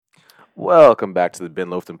Welcome back to the Ben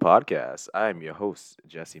Lofton podcast. I'm your host,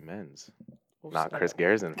 Jesse Menz, not Chris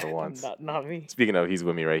Garrison for once. Not me. Speaking of, he's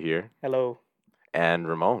with me right here. Hello. And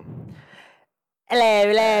Ramon.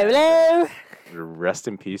 Hello. Rest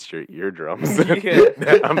in peace, your eardrums.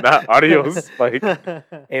 Yeah. I'm not audio spike.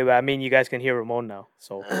 Hey, but I mean, you guys can hear Ramon now,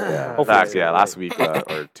 so hopefully. Facts, yeah. Last week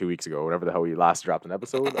or 2 weeks ago, whenever the hell we last dropped an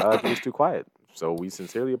episode, he was too quiet. So we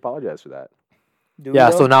sincerely apologize for that. Do Yeah,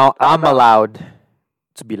 we, so though? now I'm allowed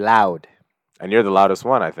to be loud. And you're the loudest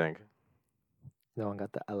one, I think. No one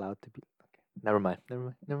got the allowed to be. Okay. Never mind.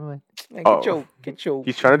 Man, Oh. get your.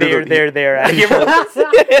 He's trying to do there out of here.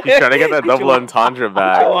 He's trying to get that double entendre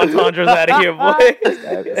back. Double entendres out of here, boy.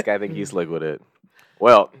 This guy think he's slick with it.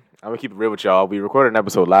 Well, I'm gonna keep it real with y'all. We recorded an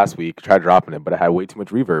episode last week, tried dropping it, but it had way too much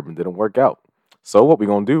reverb and didn't work out. So what we're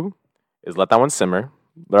gonna do is let that one simmer,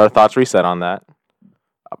 let our thoughts reset on that.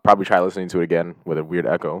 I'll probably try listening to it again with a weird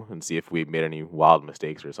echo and see if we made any wild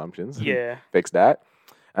mistakes or assumptions. and Yeah. fix that.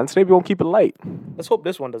 And today we won't keep it light. Let's hope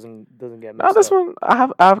this one doesn't get messed Now this up. one, I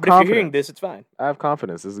have But if you're confidence. hearing this, it's fine. I have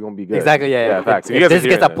confidence. This is gonna be good. Exactly. Yeah. facts. If, You guys are this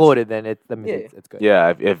gets hearing uploaded, then that means Yeah. it's good.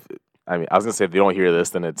 Yeah. If I mean, I was gonna say if they don't hear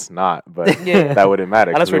this, then it's not. But Yeah. that wouldn't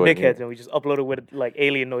matter. 'cause Unless we we're wouldn't hear dickheads and we just upload it with like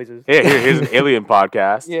alien noises. it. Here's an alien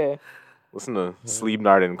podcast. Yeah. Listen to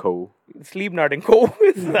Sleepnard and Co. Sleepnard and Co.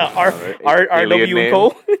 It's the Alien RW name. and Co.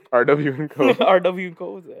 RW and Co. RW and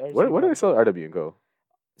Co. What do they sell at RW and Co?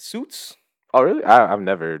 Suits? Oh, really? I've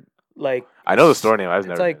never. Like I know the store name. I've It's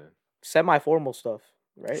never. like semi-formal stuff,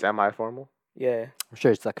 right? Semi-formal. Yeah. I'm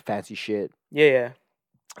sure it's like fancy shit. Yeah.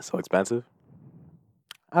 So expensive.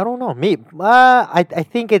 I don't know. Me, I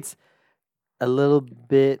think it's a little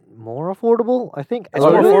bit more affordable. I think It's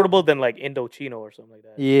more affordable than like Indochino or something like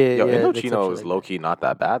that. Yeah. Yo, yeah, Indochino is low key not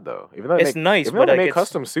that bad though. Even though It's nice, even but though they like make it's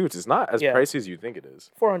custom suits, it's not as Yeah. pricey as you think it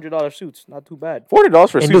is. $400 suits, not too bad.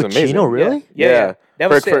 $40 for a suit is amazing. Indochino, really? Yeah. That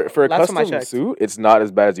was For a last time I custom checked. suit, it's not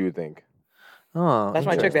as bad as you would think. Oh, Last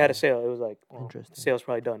time I checked, they had a sale. It was like, Interesting. the sale's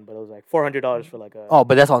probably done, but it was like $400 for like a. Oh,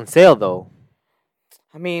 but that's on sale though.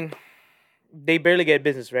 I mean, they barely get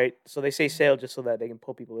business, right? So they say sale just so that they can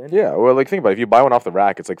pull people in. Yeah, well, like think about it. If you buy one off the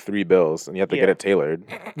rack, it's like $3 and you have to get Yeah. it tailored.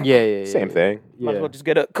 Yeah. Same thing. Might as Yeah. well just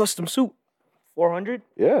get a custom suit. 400.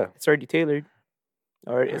 Yeah. It's already tailored,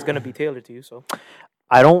 or it's gonna be tailored to you. So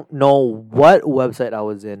I don't know what website I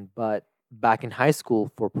was in, but back in high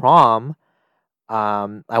school for prom,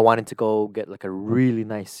 I wanted to go get like a really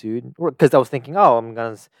nice suit because I was thinking, oh, I'm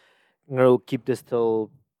gonna keep this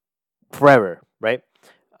till forever, right?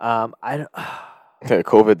 I don't.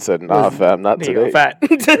 COVID said, nah, fam, not there you go, today. fat.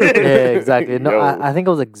 Yeah, exactly. No, Yo. I think it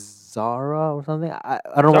was like Zara or something. I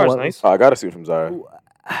don't know Zara's what. nice. Oh, I got a suit from Zara.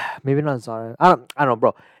 Maybe not Zara. I don't know,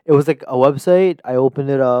 bro. It was like a website. I opened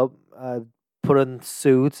it up. I put on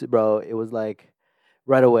suits, bro. It was like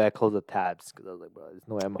right away. I closed the tabs because I was like, bro, there's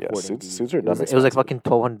no way I'm Yeah, affording suits- these. suits are It was, dumb it was like expensive.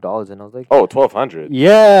 fucking $1,200, and I was like, Oh, 1200.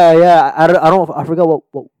 yeah. I forgot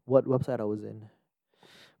what website I was in,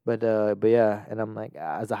 but yeah. And I'm like,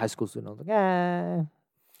 as a high school student, I was like,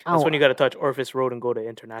 That's when you gotta touch Orpheus Road and go to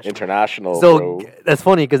International. International, So bro. that's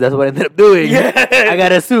funny because that's what I ended up doing. Yeah. I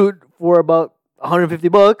got a suit for about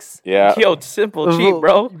 $150. Yeah. Yo, it's simple, cheap,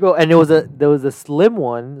 bro. And there was a slim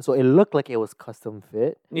one, so it looked like it was custom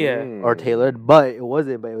fit Yeah. or tailored, but it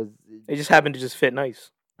wasn't. But it was. It just happened to just fit nice.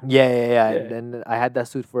 Yeah. Yeah. And then I had that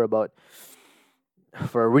suit for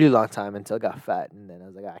a really long time until I got fat, and then I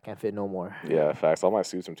was like, I can't fit no more. Yeah, facts. All my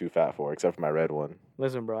suits I'm too fat for, except for my red one.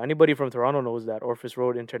 Listen, bro. Anybody from Toronto knows that Orpheus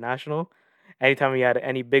Road International. Anytime we had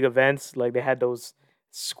any big events, like they had those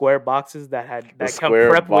square boxes that The come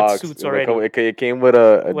square prepped box, with suits it already. It came with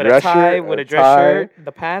a With dress a tie, shirt, with a a dress tie, shirt,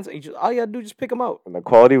 the pants. And all you gotta do is just pick them out. and the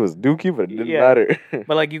quality was dookie, but it didn't Yeah. matter.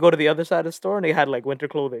 But like you go to the other side of the store and they had like winter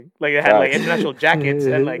clothing. Like they had like Facts. international jackets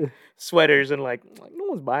and like sweaters and like no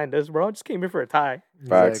one's buying this, bro. I just came here for a tie.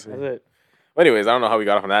 Facts. That's it. Well, anyways, I don't know how we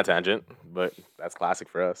got off on that tangent, but that's classic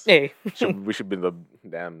for us. Hey, We should be the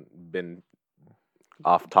been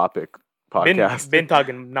off topic podcast. been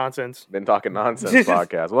talking nonsense. Been talking nonsense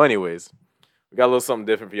podcast. Well, anyways, we got a little something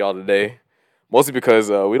different for y'all today. Mostly because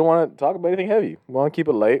we don't want to talk about anything heavy. We want to keep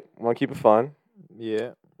it light. We want to keep it fun.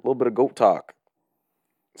 Yeah. A little bit of goat talk.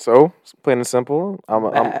 So, plain and simple,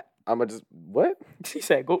 I'm just what? He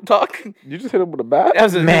said, "Go talk." You just hit him with a bat? That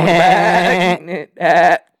was his Man.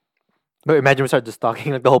 bad. But imagine we start just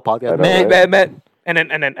talking like the whole podcast. I know, Man, right? And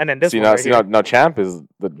then this See one now, right see here. now, Champ is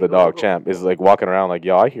the dog. Champ is like walking around like,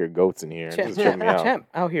 yo, I hear goats in here. Champ, Just check me out. Champ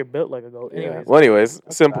out here built like a goat. Yeah. Anyways, Well, anyways,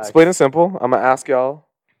 simple, facts. plain and simple. I'm gonna ask y'all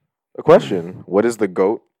a question. What is the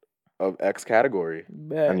goat of X category?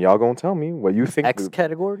 bet. And y'all gonna tell me what you think. X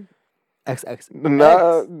category.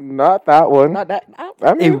 XX. Not that one. Not that. I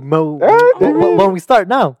Hey, mean, when we start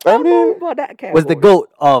now, I don't know mean, about that category. was the goat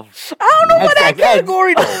of. I don't know about that XXX.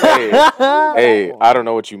 category though. hey, I don't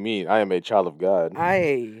know what you mean. I am a child of God.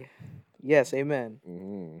 Yes, amen.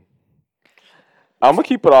 I'm gonna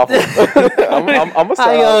keep it off. I'm gonna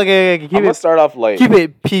start. Off, Okay, I'm gonna start off light. Keep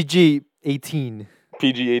it PG-18.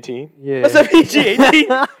 PG-18. Yeah. What's a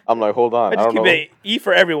PG-18? I'm like, hold on. I I just don't keep know. it E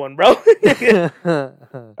for everyone, bro. All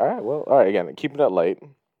right. Well, all right. Again, keeping it light.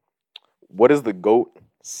 What is the GOAT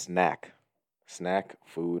snack? Snack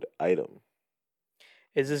food item.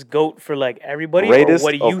 Is this goat for like everybody, Greatest or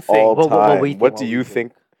what do you of think? all What time. we What think, do what you we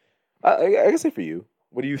think? think. I can say for you.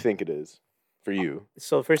 What do you think it is for you?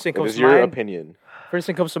 So first thing It comes is to your mind. opinion. First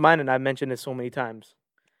thing comes to mind, and I've mentioned it so many times.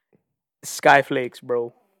 Skyflakes,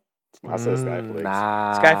 bro. I said Skyflakes.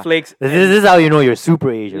 Nah. Skyflakes. This is how you know you're super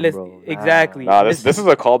Asian, Listen, bro. exactly. Nah, this is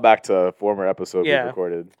a callback to a former episode we Yeah.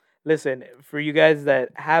 recorded. Listen, for you guys that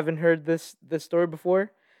haven't heard this story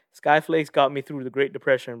before, Skyflakes got me through the Great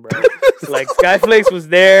Depression, bro. Like Skyflakes was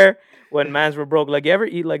there when mans were broke. Like you ever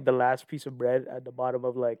eat like the last piece of bread at the bottom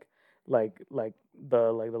of like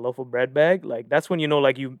the loaf of bread bag? Like that's when you know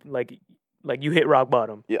like you hit rock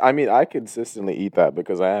bottom. Yeah, I mean, I consistently eat that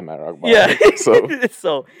because I am at rock bottom. Yeah. So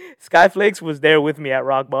So Skyflakes was there with me at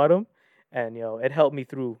rock bottom, and it helped me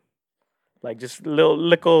through. Like just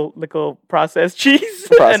little processed cheese,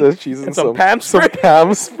 processed cheese and some Pam some spray.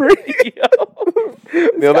 Pam spray.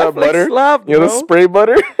 You know that Skyflakes butter? slapped, You know the bro. spray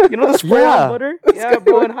butter? You know the spray Yeah. on butter? Yeah,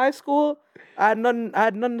 bro. In high school, I had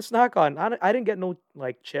nothing to snack on. I didn't get no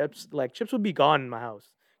like chips. Like chips would be gone in my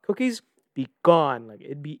house. Cookies be gone. Like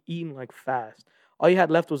it'd be eaten like fast. All you had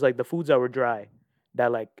left was like the foods that were dry,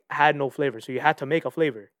 that like had no flavor. So you had to make a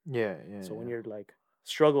flavor. Yeah. So when you're like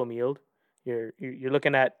struggle mealed, you're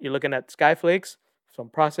looking at Skyflakes, some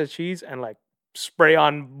processed cheese, and like spray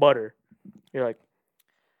on butter. You're like,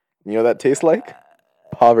 You know what that tastes like?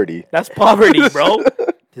 Poverty. that's poverty, bro.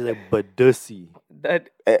 He's like, but dussy. That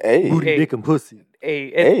Hey, Booty, Hey. dick, and pussy.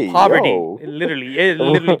 it's Hey, poverty. yo. It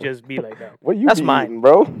literally just be like that. what you That's be mine. eating,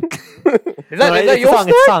 bro? Is that it's your a song. snack?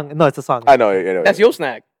 It's a song. No, it's a song. I know. That's your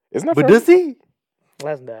snack. Isn't that But for- dussy?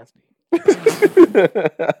 That's nasty.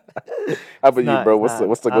 How about you, not- bro? it's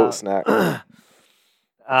What's the not. goat snack?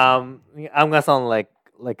 I'm gonna sound like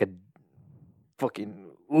a fucking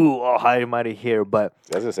hide him out of here, but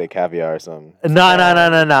I was gonna say caviar or something.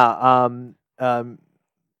 no.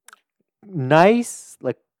 Nice,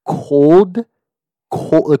 like cold,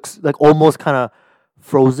 like almost kind of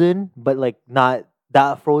frozen, but like not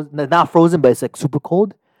that frozen, not frozen, but it's like super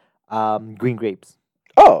cold. Green grapes.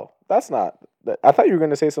 Oh, that's not. I thought you were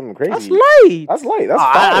gonna say something crazy. That's light. That's light. That's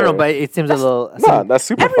I don't know, fire. but it seems a little. Nah, that's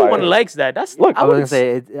super Everyone fire. likes that. That's Look, I was gonna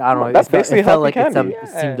say, I don't know. That's it felt, basically it felt healthy like candy. it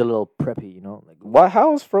seemed a little preppy, you know. Like, Why?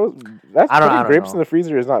 How is frozen? That's I don't putting grapes know. in the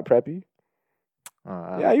freezer is not preppy.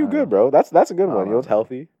 I Yeah, you don't good, know. bro. That's a good one. don't It's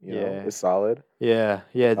healthy. You know, Yeah. it's solid. Yeah,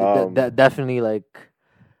 Um, that definitely like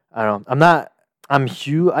I don't know. I'm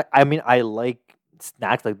huge. I mean, I like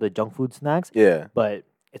snacks, like the junk food snacks, Yeah. but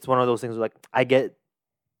it's one of those things where, like I get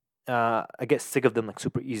sick of them like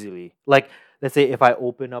super easily. Like let's say if I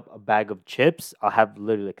open up a bag of chips, I'll have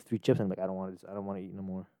literally like 3 chips and I'm like I don't want to eat no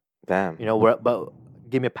more. Damn. You know, but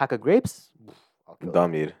give me a pack of grapes, I'll kill it.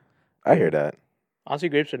 Dumb dude. I hear that. honestly,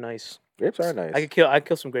 grapes are nice. Grapes are nice. I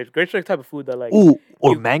kill some grapes. Grapes are the type of food that like Ooh,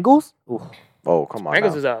 or You- mangoes. Ooh. Oh, come on.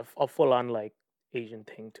 mangoes now. is a full on like Asian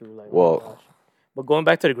thing too. Like oh my Well- gosh. But going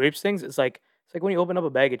back to the grapes things, it's like when you open up a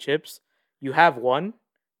bag of chips, you have one,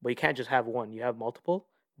 but you can't just have one. You have multiple.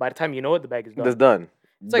 By the time you know it, the bag is done. It's done.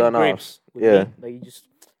 It's like done grapes. off. with Yeah. me. Like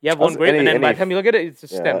you have one That's grape, and then by any the time you look at it, it's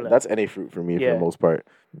just Yeah, stem left. that's any fruit for me for Yeah. the most part.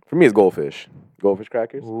 For me, it's goldfish. Goldfish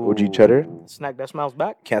crackers. OG cheddar. Ooh. Snack that smiles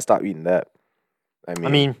back. Can't stop eating that. I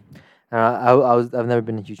mean, I've never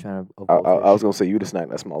been a huge fan of I goldfish. was gonna say you the snack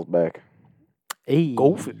that smells back. Hey.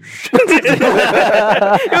 Goldfish.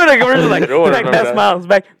 It was like commercial like Everyone snack remember that that. smiles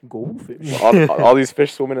back. Goldfish. all these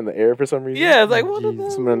fish swimming in the air for some reason. Yeah, it's like what the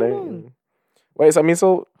Jesus. Swimming in the hell? air. Wait,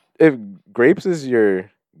 so if grapes is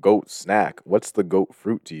your goat snack, what's the goat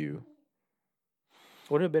fruit to you?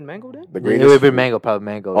 Would it have been mango then? The It greatest would have been fruit? mango, probably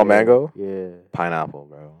mango. Oh, yeah. mango? Yeah. Pineapple,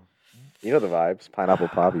 bro. You know the vibes. Pineapple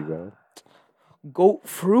poppy, bro. Goat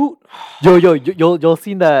fruit. You'll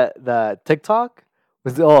seen the TikTok? I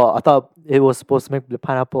thought it was supposed to make the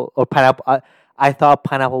pineapple or pineapple. I thought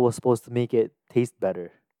pineapple was supposed to make it taste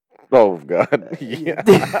better. Oh God, yeah,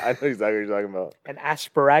 I know exactly what you're talking about. And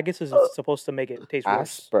asparagus is supposed to make it taste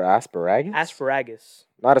worse. Asparagus? Asparagus.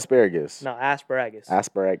 Not asparagus. No, asparagus.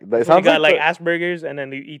 Asparagus. It When you sounds got like the- Asperger's and then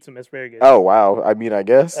you eat some asparagus. Oh wow. I mean, I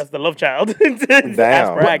guess. That's the love child.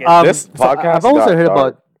 Asparagus. This podcast I've also got heard dark.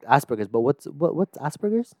 about Asperger's, but what's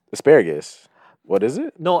Asperger's? Asparagus. What is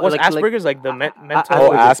it? No, What's Asperger's like the mental?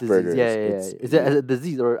 Oh, Asperger's disease. Asperger's. Yeah, yeah, yeah. It's- Is it a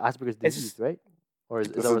disease or Asperger's It's- disease, right? Or is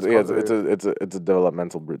This that what is, it's yeah, called? it's a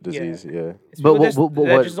developmental disease. Yeah. It's But people what-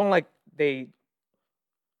 that what- just don't like they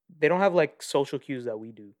don't have like social cues that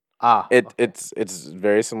we do. It okay. it's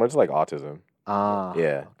very similar to like autism.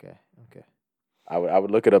 Yeah. Okay. Okay. I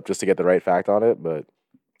would look it up just to get the right fact on it, but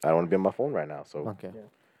I don't want to be on my phone right now. So Okay. Yeah.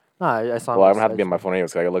 No, I saw. well, I'm gonna have to be on my phone anyway,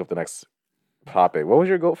 so I gotta look up the next topic. What was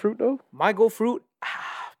your goat fruit though? My go fruit,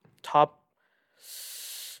 top.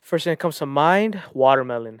 First thing that comes to mind,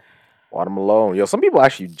 watermelon. Watermelon. Yo, some people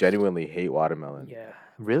actually genuinely hate watermelon. Yeah.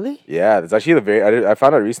 Really? Yeah, it's actually a very. I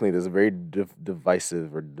found out recently. There's a very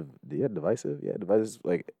divisive divisive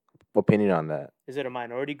like opinion on that. Is it a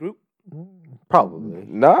minority group? Probably.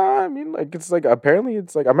 Nah, I mean like it's like apparently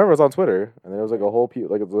it's like I remember it was on Twitter and there was like a whole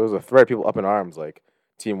like there was a thread of people up in arms like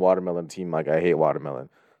team watermelon, team like I hate watermelon.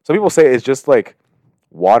 Some people say it's just like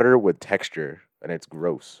water with texture and it's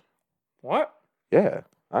gross. What? Yeah,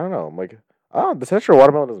 I don't know. I'm like, the texture of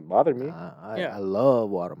watermelon doesn't bother me. Yeah. I love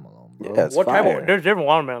watermelon, bro. Yeah, it's What type fire. of? There's different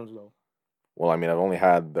watermelons though. Well, I mean, I've only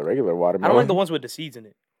had the regular I watermelon. don't like the ones with the seeds in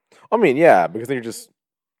it. I mean, yeah, because then you're just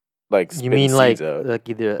like You spitting mean like seeds out.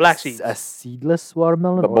 either Black a seeds. a seedless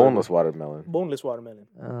watermelon, The or boneless watermelon. Boneless watermelon.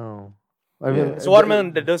 Oh, Yeah. It's a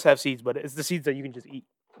watermelon that does have seeds, but it's the seeds that you can just eat.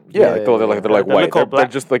 Yeah, Yeah, like they're like yeah. they're like They white. look all They're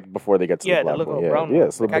black. just like before they get to Yeah, the they black look one. all Yeah, brown yeah.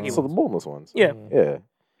 ones, So the khaki the ones. boneless ones. Yeah. Yeah.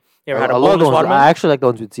 You ever had a I love boneless those. watermelon? I actually like the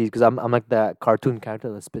ones with seeds because I'm like that cartoon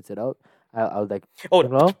character that spits it out. I would like, Oh, you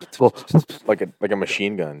know, go. Like a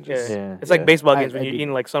machine gun. Just Yeah. It's like baseball games I when you're do.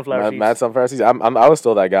 eating like sunflower mad, seeds. mad sunflower seeds. I was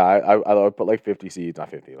still that guy. I would put like 50 seeds, not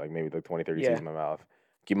 50, like maybe like 20, 30 Yeah. seeds in my mouth.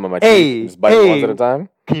 Keep them on my Hey, teeth. Just bite ones at hey. a time.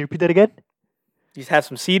 Can you repeat that again? You just have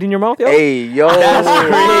some seed in your mouth, yo. Hey, yo. That's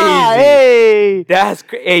crazy. Hey, That's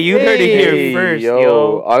crazy. Hey, you heard it Hey, here first,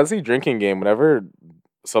 yo. Honestly, drinking game, whenever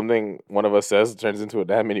something one of us says turns into a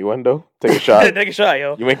damn innuendo, take a shot. Take a shot,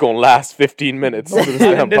 yo. You ain't gonna last 15 minutes to this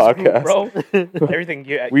Not in damn this group, podcast. bro. Everything.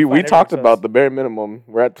 You We find talked everything about the bare minimum.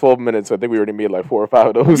 We're at 12 minutes, so I think we already made like 4 or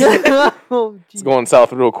 5 of those. Oh, It's going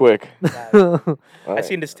south real quick. sus. All I right.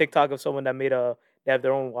 seen this TikTok of someone that they have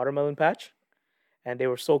their own watermelon patch, and they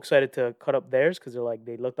were so excited to cut up theirs because they're like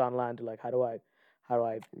they looked online to like how do I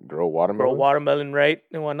Grow watermelon. grow watermelon right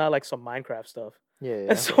and whatnot, like some Minecraft stuff. yeah,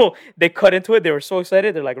 And so they cut into it. They were so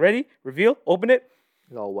excited. They're like, ready, reveal, open it,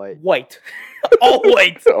 it's all white. white, all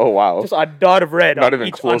white, Oh wow. just a dot of red. Not on even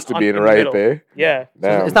each- close to on- being in the ripe, middle. eh? Yeah,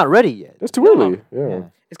 Damn. It's not ready yet. That's too early. Yeah. Yeah.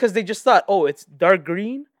 it's because they just thought, oh, it's dark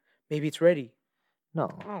green, maybe it's ready. No.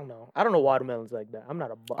 I don't know. I don't know watermelons like that. I'm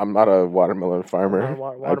not a. I'm not a watermelon farmer. I'm not a I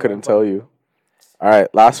watermelon couldn't farmer. tell you. All right,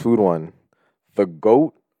 last food one. The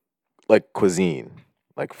goat, like cuisine,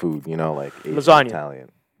 like food. You know, like Asian, Lasagna. Italian.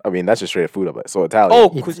 I mean, that's just straight food of it. So Italian.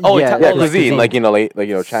 Oh, It's- oh, yeah, Ita- yeah, oh, cuisine, like like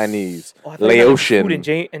you know, Chinese, Oh, I thought you meant, like, Laotian, food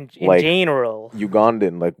in like, general.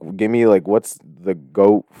 Ugandan. Like, give me like what's the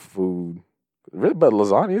goat food? Really, but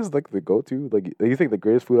lasagna is like the go-to. Like, you think the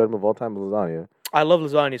greatest food item of all time is lasagna? I love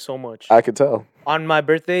lasagna so much. I could tell. On my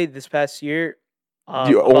birthday this past year,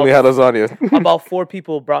 You only had lasagna. about 4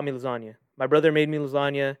 people brought me lasagna. My brother made me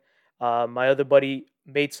lasagna. My other buddy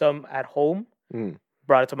made some at home, Mm.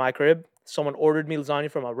 brought it to my crib. Someone ordered me lasagna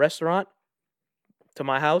from a restaurant to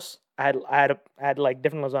my house. I had like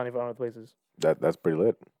different lasagna from other places. That's pretty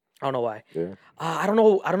lit. I don't know why. Yeah. I don't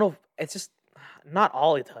know. I don't know. It's just not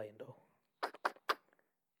all Italian though.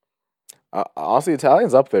 Honestly,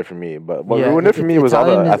 Italian's up there for me, but what Yeah, ruined it for me was all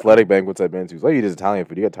the Italian is- athletic banquets I've been to. It's like you just Italian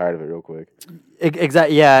food, you get tired of it real quick.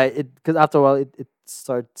 Exactly. Yeah. Because after a while, it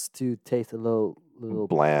starts to taste a little.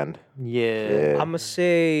 Bland. Yeah. Yeah. I'm gonna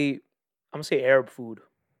say Arab food.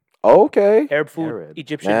 Okay. Arab food, Arab.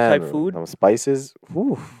 Egyptian Man, type food. spices.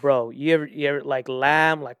 Whew. Bro, you ever like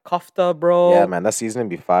lamb, like kofta, bro? Yeah, man, that seasoning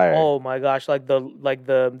be fire. Oh my gosh, like the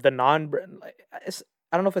naan bread. Like,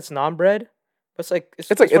 I don't know if it's naan bread, but it's like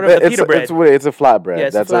it's like sort of the it's pita bread. it's a flat bread. Yeah,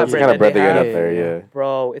 it's a that's flat that's the bread kind of that bread they they get up have. there. Yeah. Yeah.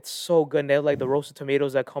 Bro, it's so good. And they have like the roasted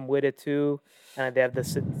tomatoes that come with it too, and they have the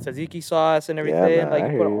tzatziki sauce and everything. man, like I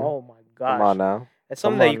you hear put, you. oh my gosh, Come on now. it's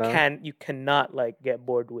something that come on now. you cannot like get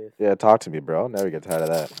bored with. Yeah, talk to me, bro. I'll never get tired of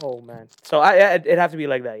that. Oh man, so it'd have to be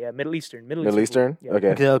like that. Yeah, Middle Eastern. Middle Eastern? food. Yeah. Okay.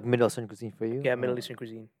 Okay, like Middle Eastern cuisine for you. Yeah, Middle Eastern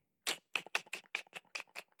cuisine.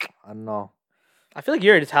 I don't know. I feel like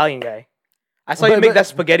you're an Italian guy. I saw But- you make but- that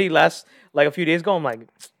spaghetti like a few days ago. I'm like,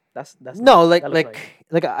 that's No, like that looks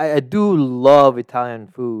like I do love Italian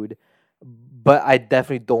food, but I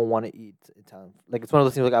definitely don't want to eat Italian. Like it's one of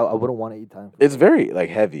those things like I wouldn't want to eat Italian food. It's very like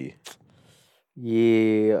heavy.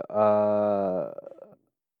 Yeah.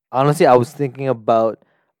 Honestly, I was thinking about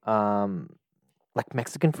like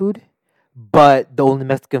Mexican food, but the only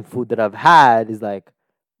Mexican food that I've had is like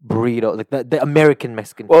burrito, like the American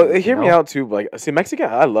Mexican Well, food. hear me out too. Like, see, Mexican,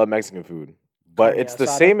 I love Mexican food, but Carne it's the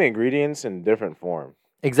asada. same ingredients in different form.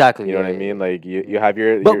 Exactly. You know yeah, what I yeah, mean? yeah. Like, you have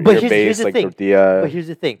your But your here's base the like thing. tortilla. But here's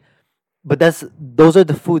the thing. But those are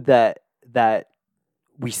the food that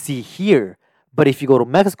we see here. But if you go to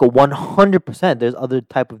Mexico, 100%, there's other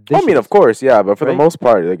type of dishes. I mean, of course, yeah, but for the Right? most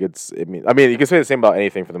part, like I mean, you can say the same about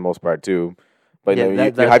anything for the most part too. But Yeah, you know, that-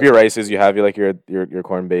 you that- have your rices, you have your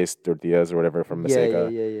corn based tortillas or whatever from Yeah,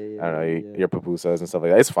 Masega. yeah. I don't know, yeah. your pupusas and stuff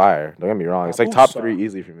like that. It's fire. Don't get me wrong. It's like top Papusa. 3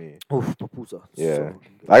 easily for me. Oof, pupusa. Yeah. So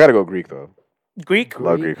I gotta go Greek though. Greek.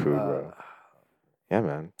 Love Greek food, bro. Yeah,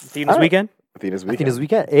 man. Athena's I- weekend. Athena's I weekend. think this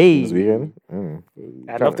weekend. Hey. This weekend. Mm.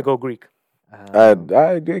 I'd love to go Greek.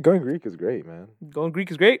 Going Greek is great, man. Going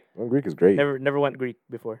Greek is great. Going Greek is great. Never went Greek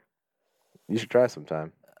before. You should try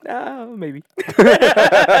sometime. Maybe.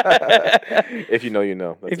 If you know, you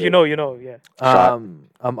know. That's If you it. know, you know. Yeah. Shot.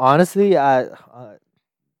 Honestly,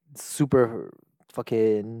 super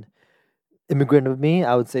fucking immigrant of me.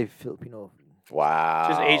 I would say Filipino. Wow.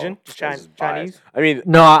 Just Asian? Just That's Chinese? biased. I mean,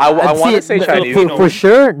 No, I I'd wanna it- say no, Chinese. for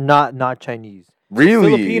sure. Not Chinese.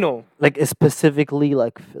 really? Filipino. Like specifically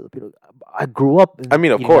like Filipino. I grew up. I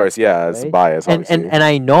mean, of eating that course, stuff, yeah, it's right? biased. and Obviously. and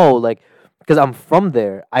I know like because I'm from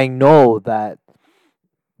there. I know that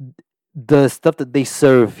the stuff that they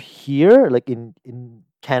serve here, like in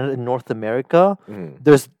Canada and North America, Mhm.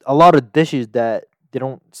 there's a lot of dishes that they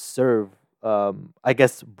don't serve. I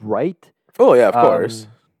guess right. Oh yeah, of course.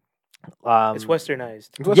 It's westernized.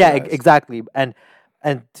 It's Yeah, westernized. exactly. And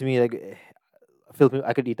to me, like Filipino,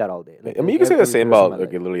 I could eat that all day. Like, I mean, you can say the every same rest of about my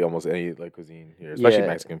like life. literally almost any like cuisine here, especially Yeah.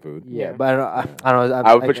 Mexican food. Yeah, Yeah. but I don't know.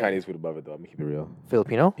 I would put Chinese food above it though. I'm gonna keep it real.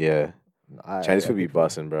 Filipino. Yeah, Chinese food be prefer-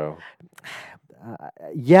 busting, bro.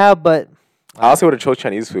 Yeah, but I also would have chose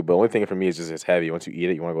Chinese food, but the only thing for me is just it's heavy. Once you eat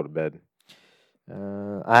it, you want to go to bed.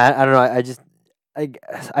 I don't know. I just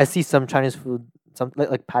I see some Chinese food, some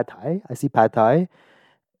like pad thai. I see pad thai.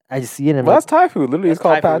 I just see it and I'm Well, like, that's Thai food. Literally, it's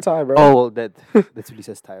That's called Thai pad Thai, bro. oh, well, that's really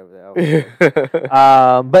says Thai over there. Okay.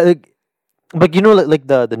 yeah, But you know, like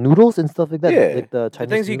the noodles and stuff like that. Yeah. Like the The Chinese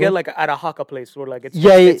things you get noodles. like at a Hakka place, where like it's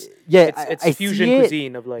yeah, it's, yeah. it's I fusion see it.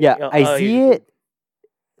 cuisine of like Yeah, I see Asian it.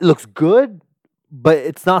 It looks good, but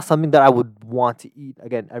it's not something that I would want to eat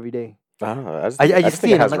again every day. I don't know. I just, I I just just see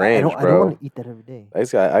think it. it has I'm like, range, I don't bro. want to eat that every day.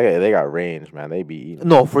 They got range, man. They be eating.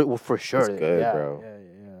 No, for sure. good, yeah, bro. Yeah.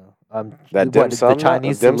 That what, dim the sum,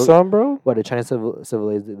 Chinese dim sum, bro. What the Chinese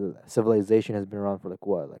civilization has been around for like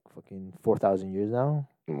what, like fucking 4,000 years now.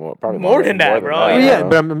 Probably More than that, bro. Oh, Yeah. yeah,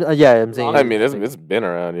 but I'm saying. I mean, it's been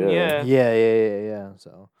around, yeah. Yeah. yeah.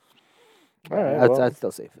 So All right, I'd, well. I'd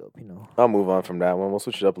still say Filipino. I'll move on from that one. We'll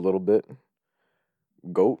switch it up a little bit.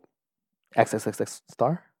 Goat? XXX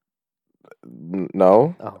star.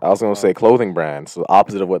 No. Oh. I was gonna say clothing brand, so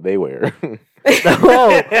opposite of what they wear.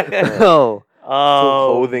 Oh,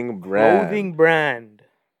 Oh, Clothing brand. clothing brand.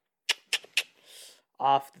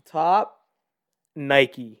 Off the top,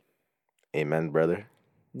 Nike. Amen, brother.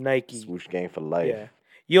 Nike. Swoosh gang for life. Yeah,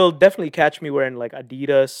 you'll definitely catch me wearing like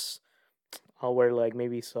Adidas. I'll wear like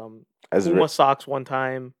maybe some As Puma socks one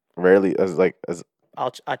time. rarely as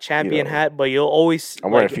A champion know, hat, but you'll always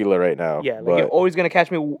I'm wearing like, Fila right now. yeah, like but you're always gonna catch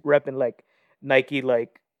me repping like Nike,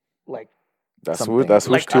 like that's something. swoosh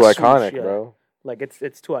Like too a swoosh, iconic, yeah. bro.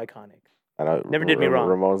 it's too iconic. And I, Never did me wrong.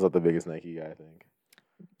 Ramon's not the biggest Nike guy, I think.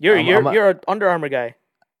 You're I'm a- you're an Under Armour guy,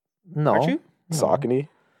 no, aren't you? No. Saucony.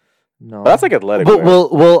 No, But that's like athletic. Well,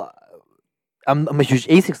 wear. well, I'm a huge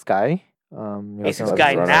Asics guy. Asics That's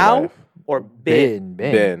guy runner now? life. Or bid?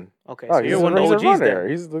 Ben. Okay, Oh, so you're one of the he's a OGs runner. there.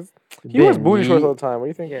 He wears Ben, booty shorts ye- all the time. What do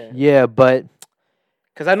you think? Yeah, Yeah, but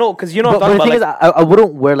because I know, because you know but, what I'm but talking the about. thing Like, is, I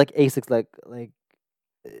wouldn't wear like Asics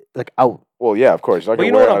like out. Well, yeah, of course. but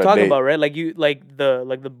you know what I'm talking about, right? Like you like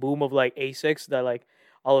the boom of like Asics that like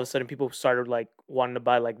all of a sudden people started like wanting to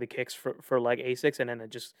buy like the kicks for like Asics, and then it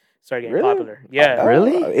just started getting Really? popular. Yeah,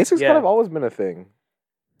 Really? Asics Yeah. kind of always been a thing.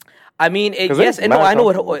 I mean, 'Cause they're yes, and no, mad I know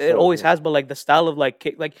comfortable, it so, always yeah. has, but like the style of like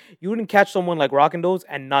kick, like you wouldn't catch someone like rocking those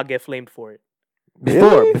and not get flamed for it.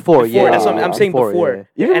 Really? Before, yeah. That's what I'm saying before.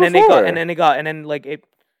 yeah. Even and then before. and then like it.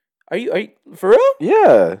 Are you for real?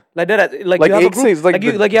 Yeah. Like that? Like Like you have a Asics, group, like like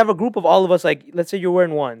you the- like you have a group of all of us. Like let's say you're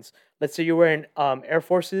wearing ones. Let's say you're wearing Air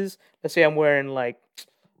Forces. Let's say I'm wearing like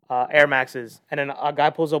Air Maxes, and then a guy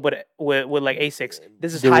pulls up with like Asics.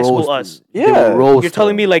 This is They high school roast- us. they Yeah. roast You're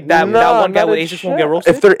telling me them. like that one guy not with a Asics won't get chance.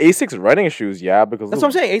 roasted? If they're Asics running shoes, yeah, because That's what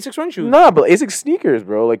I'm saying. Asics run shoes. Nah, but Asics sneakers,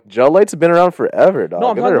 bro. Like gel lights have been around forever, dog. No,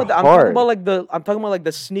 I'm And talking they're about I'm talking hard. about like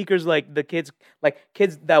the sneakers, like the kids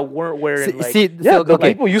that weren't wearing like Yeah, the okay.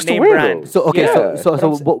 people used to name wear brand. those. So okay, Yeah. so But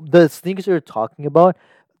I'm what the sneakers you're talking about,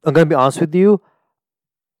 I'm gonna be honest with you.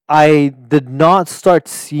 I did not start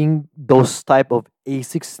seeing those type of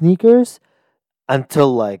Asics sneakers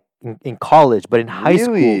until like in college, but in high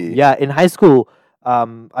school, Really? yeah, in high school,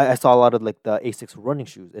 I saw a lot of like the Asics running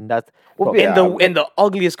shoes, and that's Well, in the yeah. in the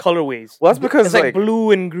ugliest colorways. Well, that's because It's like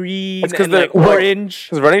blue and green It's 'cause and they're- like well, orange.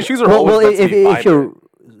 because running shoes are well, always meant to if, be if you're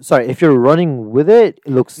vibrant. sorry, if you're running with it,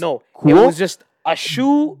 it looks No, cool. it was just a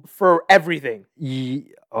shoe for everything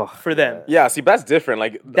Oh, for them. Yeah, see, that's different.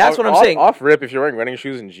 Like That's what I'm off- saying. Off rip, if you're wearing running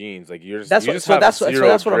shoes and jeans, like you're just That's you what- just so have that's what- so zero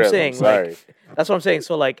that's what I'm grip. saying, Sorry, like, That's what I'm saying.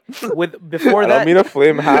 So like with before I that, don't mean to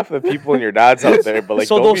flame half the people in your dad's out there, but like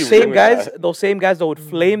so don't those be same ruining guys, that. those same guys that would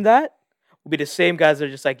flame that would be the same guys that are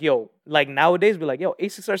just like, yo, like nowadays be like, yo,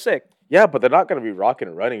 Asics are sick. Yeah, but they're not gonna be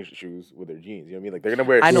rocking running shoes with their jeans. You know what I mean? Like they're gonna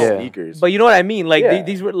wear I know. Yeah. sneakers. But you know what I mean? Like Yeah.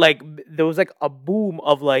 these were like there was like a boom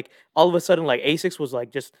of like all of a sudden like Asics was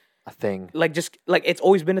like just a thing. like it's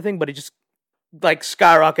always been a thing, but it just like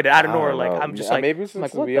skyrocketed out of I nowhere. don't Like know. I'm just Yeah, like maybe since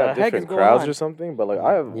like, what we the have heck is different going crowds on? or something, but like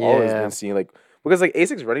I've always Yeah. been seeing like because like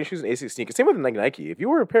Asics running shoes and Asics sneakers. Same with like Nike. If you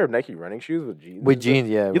wear a pair of Nike running shoes with jeans, With it's like- jeans,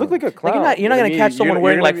 yeah. you look like a Like clown. you're not You know gonna what I catch mean? someone You're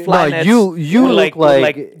wearing gonna like be- flannets. you with, look with,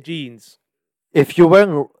 like jeans. if you're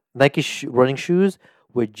wearing Nike running shoes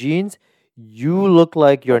with jeans, you look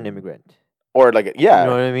like you're an immigrant. or like yeah. You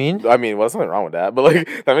know what I mean? I mean, well, there's nothing wrong with that, but like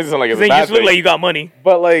that makes it sound like it's a Then you bad just look thing. like you got money.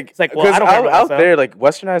 But like, It's like, well, I 'cause don't care out, about out myself. there, like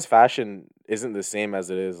westernized fashion isn't the same as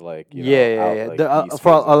it is like you know, Yeah. out, Yeah. like, The, East,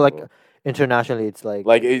 for example. like internationally, it's like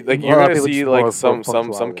like a you're lot of gonna people see just like more some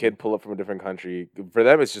punctuality. kid pull up from a different country. For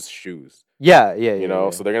them, it's just shoes, yeah. you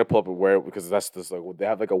know. So they're gonna pull up and wear it because that's just like they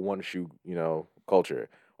have like a one shoe, you know, culture.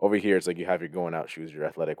 Over here, it's like you have your going out shoes, your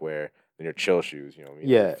athletic wear, then your chill shoes, you know, what I mean?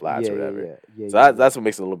 Your flats or whatever. So that's what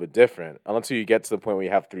makes it a little bit different. Until you get to the point where you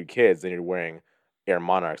have 3 kids, then you're wearing Air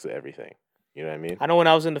Monarchs with everything. You know what I mean? I know when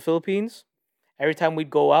I was in the Philippines, every time we'd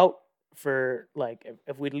go out for like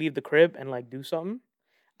if we'd leave the crib and like do something,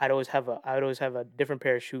 I'd always have a different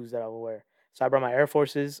pair of shoes that I would wear. So I brought my Air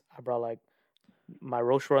Forces, I brought like my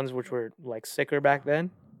Roche runs, which were like sicker back then.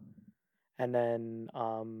 And then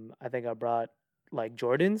I think I brought like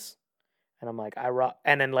Jordans. And I'm like, I rock,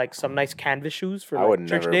 and then like some nice canvas shoes for I would like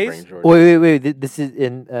church never days. bring Jordan. Wait. This is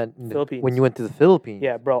in Philippines. when you went to the Philippines.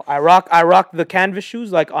 Yeah, bro. I rock the canvas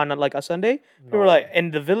shoes like on like a Sunday. People No. are like in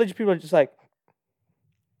the village. People are just like,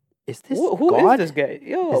 Is this who God? is this guy?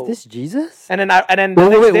 Yo, Is this Jesus? And then the Wait,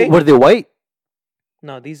 next day, were they white?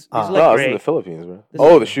 no, these Ah. are No, like I was in gray. the Philippines, bro. This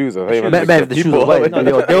Oh, is- the shoes. I the thought you shoes. meant Man, the shoes people. were white. No,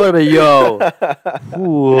 They would have been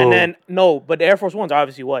Ooh. And then no, but the Air Force Ones are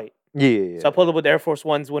obviously white. yeah. So I pulled up with the Air Force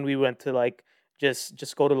Ones when we went to like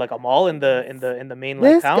just go to like a mall in the main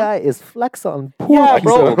like This town. guy is flex on poor Yeah,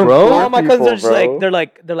 people, bro. bro. All my cousins are just People, bro.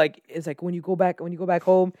 like they're like it's like when you go back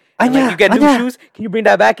home and Anya, like, you get new Anya. shoes. Can you bring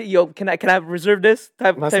that back? Yo, can I reserve this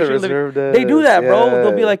type Must type have shit? reserved They do that, bro.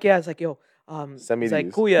 They'll be yeah. like, yeah, it's like yo, Send me it's like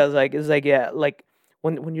these. kuya. It's like yeah, like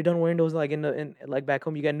when you're done wearing those like in like back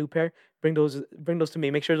home, you get a new pair. Bring those to me.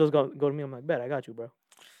 Make sure those go to me. I'm like, bet I got you, bro.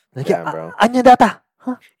 Like, Damn, bro. Anya data.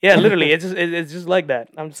 Huh? Yeah, literally, it's just like that.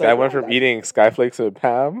 I'm just So I like, went "Oh, from eating skyflakes with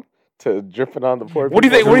Pam to dripping on the poor. What do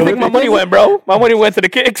you think? Where do you think my money went, bro? My money went to the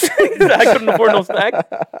kicks. I couldn't afford no snack.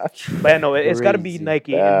 But yeah, no, it's got to be Crazy.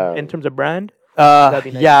 Nike Damn. in terms of brand. That'd be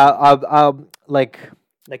nice. Yeah. Like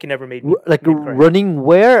Like you never made me. like made me cry. running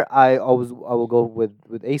wear. I will go with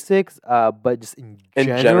Asics. But just in In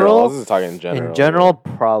general, I general, was just talking in general. in general,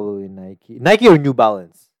 probably Nike or New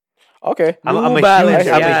Balance. Okay. I'm New a Balance,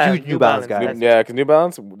 huge, I'm yeah, a huge New New Balance Balance, guy. that's- Yeah, because New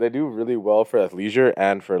Balance they do really well for athleisure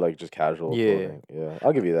and for like just casual. Yeah. clothing. Yeah,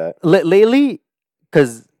 I'll give you that. Lately,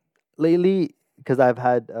 because I've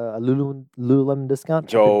had a Lululemon discount.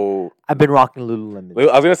 Joe, I've been rocking Lululemon.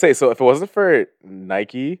 I was gonna say, so if it wasn't for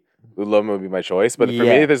Nike, Lululemon would be my choice. But for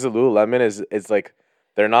Yeah. me, there's a Lululemon is like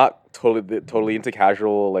they're not totally into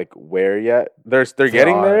casual like wear yet. They're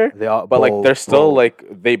getting there, They are, but like they're still both.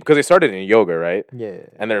 like because they started in yoga, right? Yeah.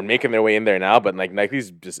 And they're making their way in there now. But like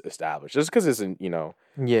Nike's just established, just because it's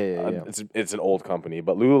Yeah. it's an old company.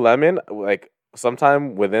 But Lululemon, like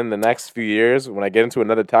sometime within the next few years, when I get into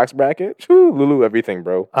another tax bracket, whew, Lulu everything,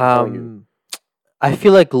 bro. I'm telling you. I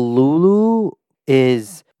feel like Lulu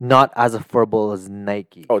is not as affordable as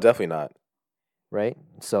Nike, Oh, definitely not. right?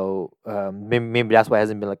 So maybe that's why it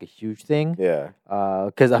hasn't been like a huge thing. Yeah,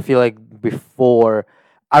 Because I feel like before,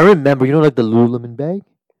 I remember, like the Lululemon bag.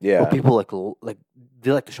 yeah. Where people like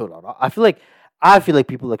they like to show it off. I feel like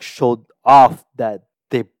people like showed off that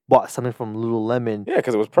they bought something from Lululemon. Yeah,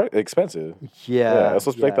 because it was expensive. Yeah, Yeah, it's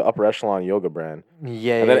supposed to be like the upper echelon yoga brand.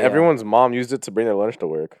 yeah, And then yeah. everyone's mom used it to bring their lunch to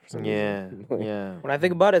work. For some Yeah, reason. yeah. When I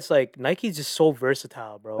think about it, it's like Nike's just so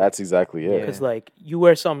versatile, bro. That's exactly it. Yeah. Because like you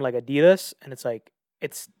wear something like Adidas, and it's like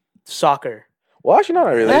it's soccer. Well, actually, not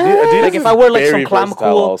really. Eh, Like if is I wear like some very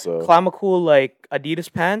versatile also. Clamacool like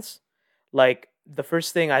Adidas pants, like the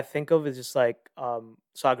first thing I think of is just like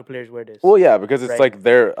soccer players wear this. Well, yeah, because it's Right. like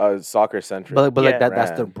they're soccer centric. but like Yeah.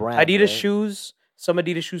 that's their brand. Adidas right? shoes. Some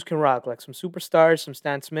Adidas shoes can rock, like some Superstars, some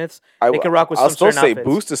Stan Smiths. I, They can rock with I'll some still certain say outfits.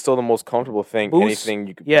 Boost is still the most comfortable thing. Boost, Anything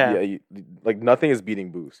you could, yeah. like nothing is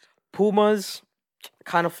beating Boost. Pumas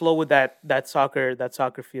kind of flow with that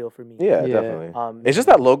soccer feel for me. Yeah, Yeah. definitely. It's just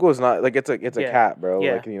that logo is not like it's a Yeah. cat, bro.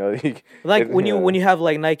 Yeah. Like Like it- when you yeah. when you have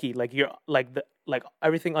like Nike, like you're like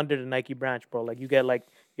everything under the Nike branch, bro. Like you get like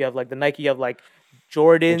you have like the Nike, you have like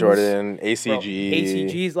Jordans, Jordan, bro, ACG,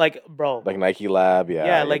 ACGs, like bro. like Nike Lab,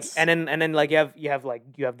 yeah, like it's and then like you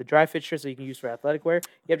have the dry fit shirts that you can use for athletic wear.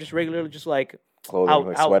 You have just regularly just like clothing,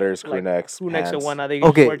 like sweaters, like, crew necks, and pants. whatnot that you can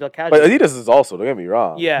Okay. just wear to casual. But Adidas is also. Don't get me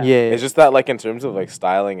wrong. yeah, Yeah. It's just that, like, in terms of like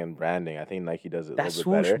styling and branding, I think Nike does it a that little bit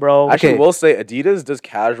swoosh, better. bro. Actually, Okay. we'll say Adidas does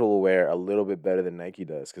casual wear a little bit better than Nike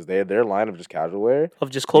does because their line of just casual wear. Of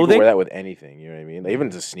just You can clothing. wear that with anything. You know what I mean? Like, even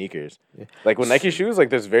just sneakers. Yeah. Like with Nike shoes, like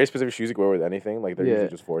there's very specific shoes you can wear with anything. Like they're Yeah. usually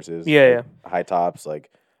just Forces. Yeah, like, high tops, like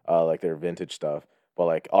their vintage stuff. But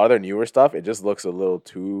like all their newer stuff, it just looks a little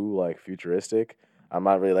too like futuristic. I'm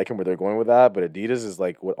not really liking where they're going with that. But Adidas is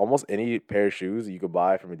like what almost any pair of shoes you could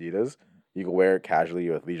buy from Adidas, you can wear it casually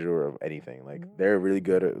with leisure or anything. Like they're really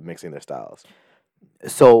good at mixing their styles.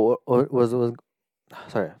 So was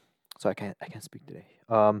sorry, so I can't speak today.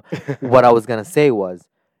 What I was gonna say was,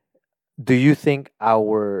 do you think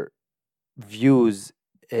our views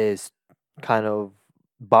is kind of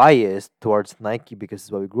biased towards Nike because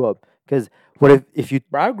it's what we grew up? Because what if you?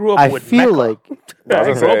 Bro, I grew up I with feel Mecca. like I I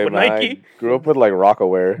was grew gonna say, up with man, Nike. I grew up with like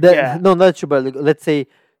Rockaware. that, Yeah. no, not true. But like, let's say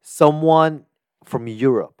someone from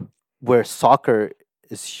Europe where soccer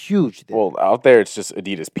is huge. There. Well, out there it's just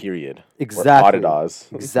Adidas. Period. Or exactly.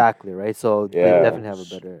 Adidas. Exactly right. So they Yeah. definitely have a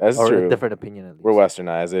better That's or true. a different opinion at least. We're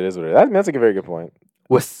westernized. It is what it is. That's like a very good point.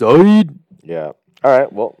 West Side. Yeah. All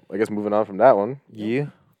right. Well, I guess moving on from that one. Yeah.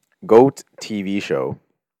 GOAT TV show.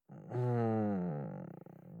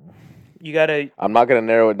 You gotta. I'm not gonna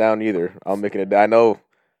narrow it down either. I'm making it. I know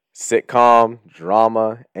sitcom,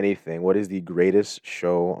 drama, anything. What is the greatest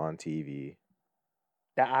show on TV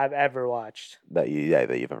That I've ever watched. that you've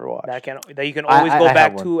ever watched? That you can I- always I go have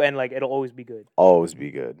back one. to and like it'll always be good. Always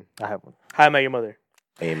be good. I have one. How I Met Your Mother.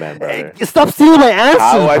 Amen, brother. Stop stealing my answers,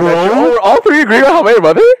 How I Met Your- bro. Oh, all three agree on How I Met Your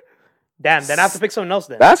Mother? Damn, then I have to pick something else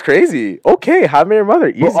then. That's crazy. Okay, How I Met Your Mother.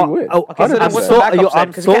 Easy win. Okay, so then I'm what's so the backup then?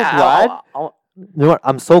 I'm 'Cause so yeah, glad. You know what?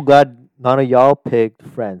 I'm so glad none of y'all picked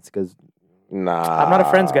Friends because Nah, I'm not a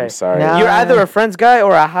Friends guy. I'm sorry. Nah. You're either a Friends guy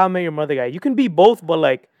or a How I Met Your Mother guy. You can be both, but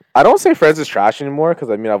like I don't say Friends is trash anymore because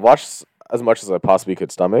I mean I've watched as much as I possibly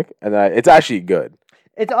could stomach, and it's actually good.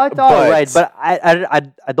 it's all But- right. But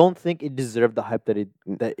I don't think it deserved the hype that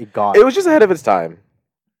it got. It was just ahead of its time.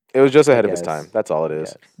 It was just ahead of its guess. time. That's all it is.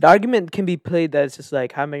 Yes. the argument can be played that it's just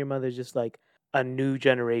like How I Met Your Mother is just like a new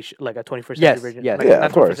generation, like a 21st century Yes, version. yes. Like, Yeah, not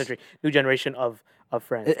of 21st course. century, new generation of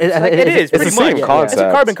Friends. It- It's like, it- it it's- is it's pretty the same much. concept. It's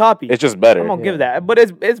a carbon copy. It's just better. I'm gonna give Yeah. that, but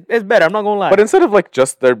it's better. I'm not gonna lie. But instead of like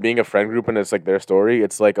just there being a friend group and it's like their story,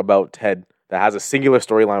 it's like about Ted that has a singular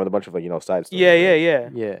storyline with a bunch of like side stories. yeah.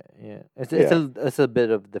 Yeah. It's a bit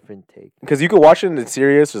of a different take. Because you could watch it and it's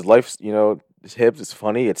serious. His life's it's hip, it's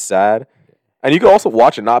funny, it's sad, and you could also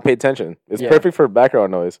watch it not pay attention. It's Yeah. perfect for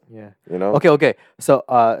background noise. Yeah. You know, Okay. So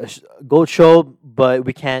GOAT show, but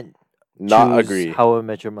we can't not choose agree. How I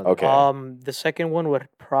Met Your Mother. Okay. The second one would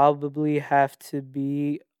probably have to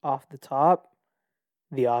be off the top,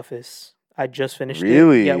 The Office. I just finished it.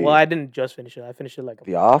 Really? Yeah. Well, I didn't just finish it. I finished it like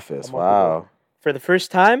The Office. a month Wow. ago. For the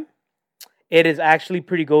first time. It is actually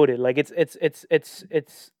pretty goated. Like it's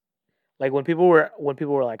like when people were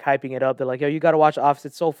like hyping it up, they're like, "Yo, you gotta watch Office.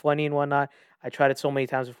 It's so funny and whatnot." I tried it so many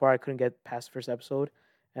times before I couldn't get past the first episode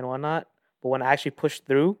and whatnot. But when I actually pushed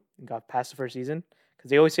through and got past the first season,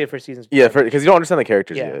 because they always say the first season's Yeah, because you don't understand the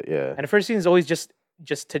characters Yeah. yet. Yeah. and the first season is always just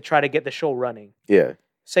to try to get the show running. Yeah.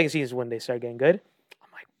 Second season is when they start getting good. I'm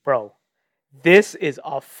like, bro, this is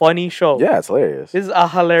a funny show. Yeah, it's hilarious. This is a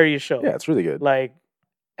hilarious show. Yeah, it's really good. Like,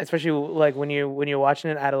 especially like when you're watching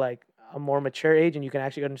it at a more mature age and you can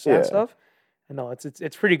actually understand Yeah. stuff. And no,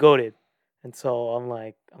 it's pretty goated. And so I'm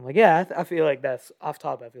like, yeah, I feel like that's off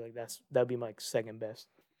top. I feel like that'd be my second best.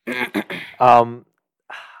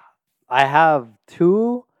 I have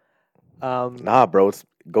two. Nah, bro, it's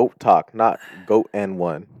goat talk, not goat and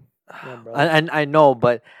one. Yeah, bro. And I know,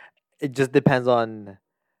 but it just depends on.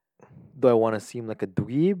 Do I want to seem like a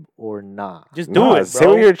dweeb or not? Just do Nah, it, say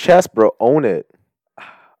bro. with your chest, bro. Own it.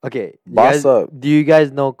 Okay, Boss up. Do you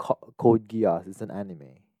guys know Code Geass? It's an anime.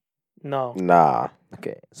 No, Nah.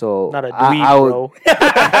 Okay, so not a I dweeb, would- bro.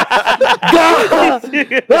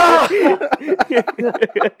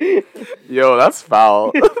 Yo, that's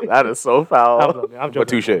foul. That is so foul. I'm joking. But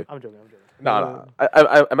touche. I'm joking. No.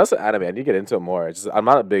 I mess with anime. I need to get into it more. It's just, I'm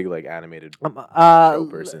not a big like animated show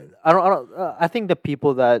person. I don't. I think the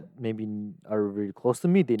people that maybe are really close to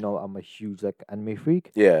me, they know I'm a huge like anime freak.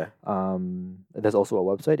 Yeah. There's also a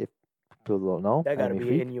website if people don't know. That gotta Anime be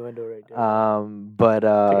Freak. innuendo right there. But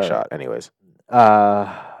Take a shot. Anyways.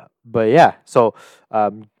 but yeah. So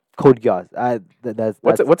Code Geass. That's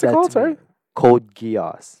What's it that's called? me. Sorry? Code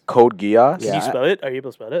Geass. Code Geass? Can Yeah, you spell it? Are you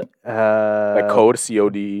able to spell it? Like code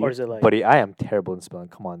CODE. Or is it like? Buddy, I am terrible in spelling.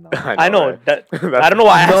 Come on now. I know right? that. That's- I don't know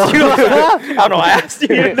why I asked No. you. I don't know why I asked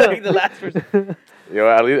you. You're like the last person. Yo,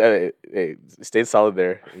 at least hey, stay solid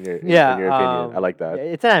there in your, Yeah, in your opinion. I like that. Yeah,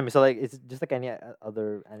 it's an anime, so like it's just like any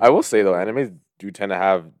other. Anime. I will say though, animes do tend to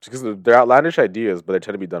have because they're outlandish ideas, but they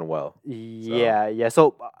tend to be done well. Yeah.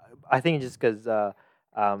 So I think just because I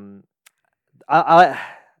don't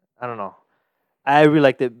know, I really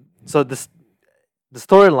liked it. So the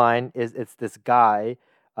storyline is it's this guy,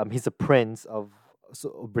 he's a prince of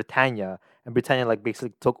Britannia, and Britannia like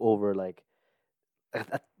basically took over like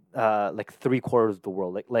 3/4 of the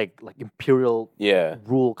world, like imperial Yeah.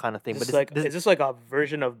 rule kind of thing. Is But this like a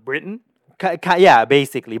version of Britain? yeah,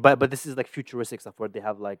 basically. But this is like futuristic stuff where they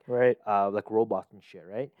have like Right. robots and shit,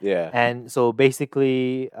 right? Yeah. And so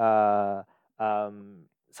basically,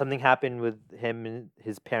 something happened with him and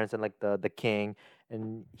his parents and like the king,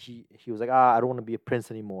 and he was like, I don't want to be a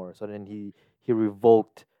prince anymore. So then he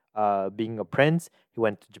revoked being a prince. He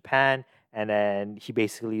went to Japan, and then he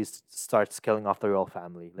basically starts killing off the royal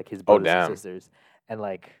family, like his brothers damn. and sisters, and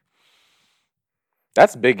like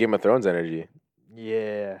That's big Game of Thrones energy,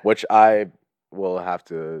 yeah. which I will have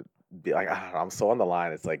to be like, I don't know, I'm so on the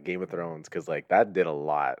line. It's like Game of Thrones because like that did a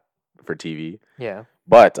lot for TV. Yeah.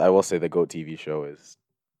 But I will say the GOAT TV show is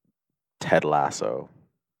Ted Lasso.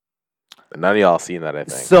 None of y'all seen that, I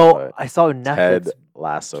think. So but I saw Netflix. Ted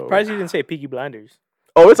Lasso. Surprised you didn't say Peaky Blinders.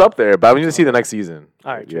 Oh, it's up there, but I need to see the next season.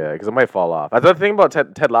 All right, true. Yeah, because it might fall off. The thing about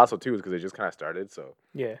Ted Lasso too is because it just kind of started, so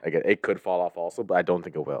Yeah. like it could fall off also, but I don't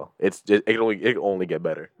think it will. It's just it can only get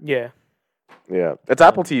better. Yeah. Yeah, it's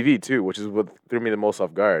Apple TV too, which is what threw me the most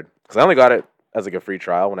off guard because I only got it as like a free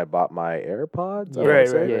trial when I bought my AirPods. I wanna Right,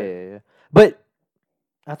 say. right. Yeah. But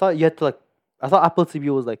I thought you had to I thought Apple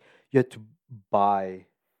TV was like you had to buy.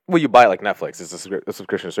 Well, you buy it like Netflix. It's a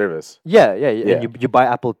subscription service. Yeah. Yeah. And you buy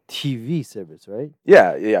Apple TV service, right?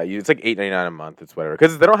 Yeah. It's like $8.99 a month. It's whatever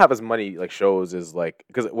because they don't have as many like shows as like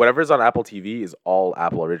because whatever's on Apple TV is all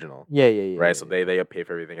Apple original. Yeah. Right, so they pay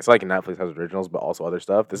for everything. It's like Netflix has originals, but also other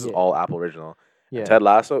stuff. This is Yeah. all Apple original. Yeah. And Ted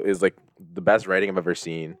Lasso is like the best writing I've ever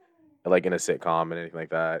seen, like in a sitcom and anything like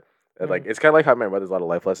that. And, like it's kind of like How I Met Your Mother. There's a lot of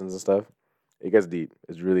life lessons and stuff. It gets deep.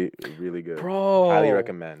 It's really really good. Bro. Highly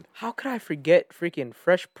recommend. How could I forget freaking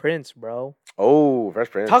Fresh Prince, bro? Oh,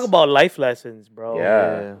 Fresh Prince. Talk about life lessons, bro.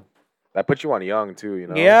 Yeah. That puts you on young too. You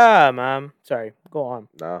know. Yeah, man. Sorry. Go on.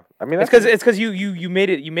 No, I mean It's that's because you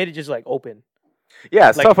made it just like open. yeah,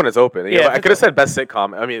 it's like- tough when it's open. yeah, Yeah, if I it's could have said best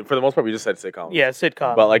sitcom. I mean, for the most part, we just said sitcom. Yeah,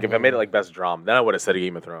 sitcom. But like, if I made it like best drama, then I would have said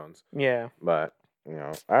Game of Thrones. yeah, But all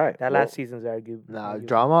right. that well, last season's are good. Nah,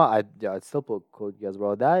 drama. I'd still put Code Geass,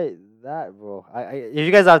 bro. That bro. I if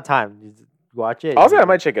you guys have time, just watch it. I'll say I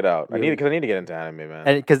might check it out. I Yeah. need because I need to get into anime, man.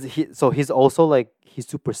 And because he's also like he's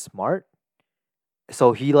super smart,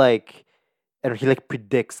 so he like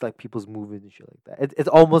predicts like people's movies and shit like that. It's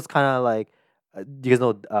almost kind of like do you guys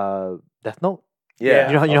know Death Note? yeah,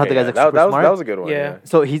 You know how the guy's, like, that, super that was smart? that was a good one. Yeah. Yeah.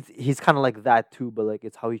 So he's kind of like that too, but like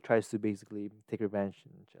it's how he tries to basically take revenge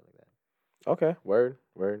and shit like that. Okay. Word.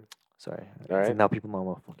 Sorry. All right. Now people know I'm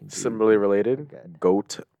a fucking dude. Similarly related. Okay.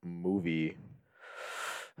 Goat movie.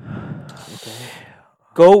 Okay.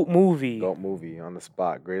 Goat movie. Goat movie on the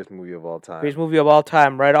spot. Greatest movie of all time. Greatest movie of all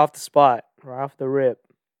time, right off the spot, right off the rip.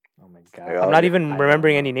 Oh my god. Yeah, I'm not yeah. even I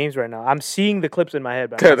remembering know. any names right now. I'm seeing the clips in my head,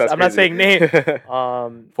 but That's I'm not saying crazy.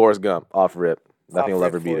 name. Forrest Gump. Off rip. Nothing Off will rip,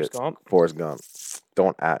 ever beat Forrest it. Gump. Forrest Gump.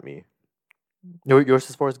 Don't at me. Yours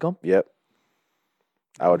is Forrest Gump? Yep.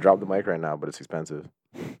 I would drop the mic right now, but it's expensive.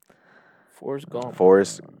 Forrest Gump.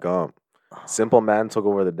 Forrest Gump. Simple man took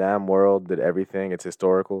over the damn world, did everything. It's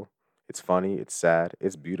historical. It's funny. It's sad.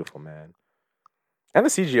 It's beautiful, man. And the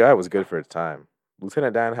CGI was good for its time.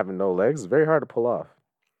 Lieutenant Dan having no legs is very hard to pull off.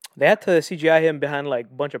 They had to CGI him behind like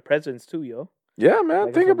a bunch of presidents too, yo. Yeah, man.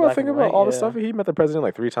 Like, think it's a about black and white, all the yeah. stuff he met the president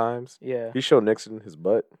like 3 times. Yeah. He showed Nixon his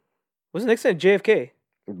butt. Was Nixon JFK?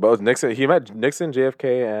 Both Nixon. He met Nixon,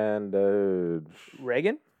 JFK, and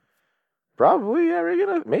Reagan? probably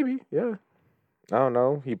Reagan. Maybe I don't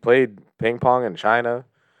know. He played ping pong in China.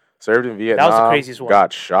 Served in Vietnam. craziest one.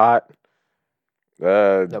 Got shot.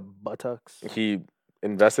 The buttocks. He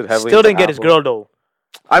invested heavily. Still into didn't get his Apple. girl though.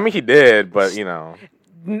 I mean, he did, but you know,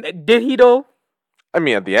 Did he though? I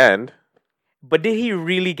mean, at the end, But did he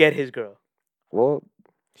really get his girl? well,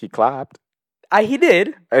 he clapped He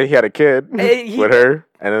did. and he had a kid He- with her,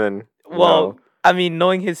 and then Well, I mean,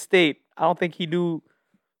 knowing his state, I don't think he knew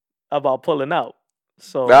about pulling out.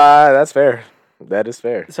 So, that's fair. That is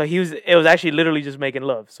fair. so he was. It was actually literally just making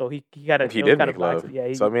love. So he got a. He it was did kind make of love. toxic. Yeah.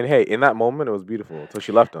 He, So I mean, hey, in that moment, it was beautiful until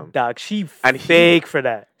she left him. dog, she And he- fake for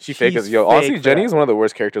that. She fake She's as yo. Honestly, fake for Jenny is that. one of the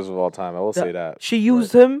worst characters of all time. I will The- say that. She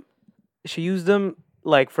used him. She used him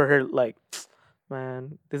like for her like.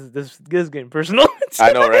 Man, this is getting personal.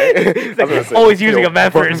 I know, right? It's I was like, gonna say, always using yo, a man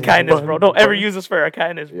for his bun, kindness, bun, bro. Don't ever bun. use us for our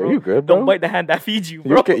kindness, Yeah, bro. you good, bro? Don't bite the hand that feeds you, You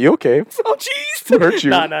bro. okay? You okay? Oh jeez. Who hurt you?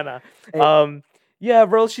 Nah. Yeah,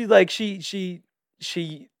 bro. She's like she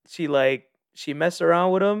like she messed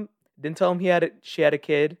around with him. Didn't tell him she had a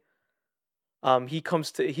kid. He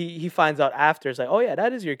comes to he finds out after. It's like, oh yeah,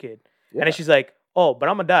 that is your kid. Yeah. And then she's like, oh, but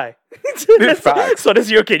I'm gonna die. Facts. So this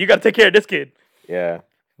is your kid. You gotta take care of this kid. Yeah.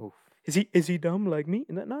 Is he dumb like me?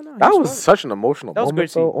 No. That he's was smart. such an emotional That was a moment.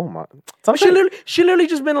 great scene. Though. Oh my! But she literally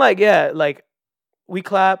just been like, yeah, like we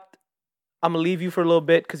clapped. I'm gonna leave you for a little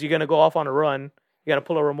bit because you're gonna go off on a run. You gotta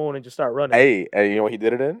pull a Ramon and just start running. Hey, you know what he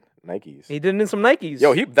did it in? Nikes. He did it in some Nikes.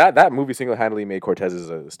 Yo, that movie single handedly made Cortez's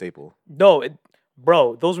a staple. No,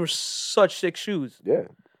 bro, those were such sick shoes. Yeah,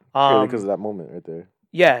 Um, because of that moment right there.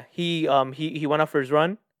 yeah, he went out for his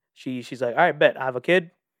run. She's like, all right, bet I have a kid,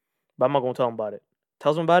 but I'm not gonna tell him about it.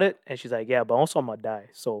 Tells him about it, and she's like, yeah, but also I'm gonna die.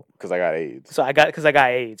 So Because I got AIDS. I got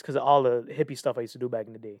AIDS because of all the hippie stuff I used to do back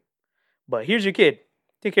in the day. But here's your kid.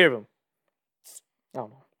 Take care of him. I don't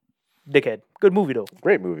know. Dickhead. Good movie though.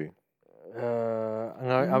 Great movie. I'm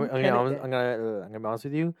gonna be honest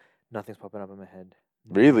with you. Nothing's popping up in my head.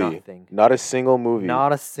 Really? Nothing. Not a single movie.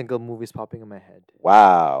 Not a single movie's popping in my head.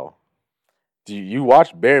 Wow. Do you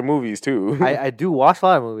watch bare movies too? I do watch a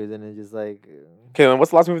lot of movies, and it's just like Okay, then what's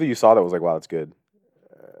the last movie that you saw that was like, wow, that's good?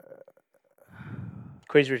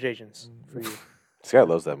 Crazy Rich Asians for you. This guy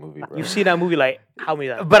loves that movie, bro. You've seen that movie like how many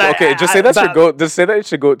times? But Okay, just say that's your go. Just say that it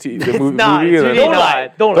should go to the movie. not, movie it's and really then- Don't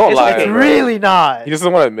lie. Don't Don't it's lie, okay. it's bro. really not. He just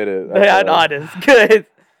doesn't want to admit it. That's Yeah, all. I know it's good.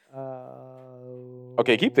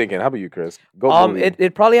 Okay, keep thinking. How about you, Chris? Go. movie.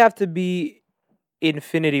 It'd probably have to be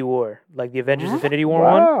Infinity War, like the Avengers Infinity War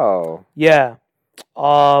one. Wow. Yeah.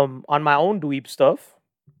 On my own dweeb stuff.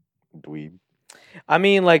 Dweeb. I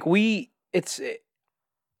mean, like like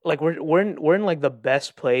we're in like the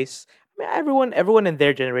best place. I mean, everyone in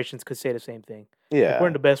their generations could say the same thing. Yeah. Like, we're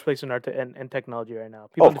in the best place in our in technology right now.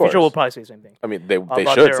 People of in the future will course. probably say the same thing. I mean, they about should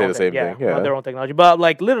their say own the same thing. about Yeah. their own technology. But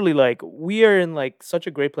like literally, like we are in like such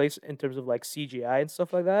a great place in terms of like CGI and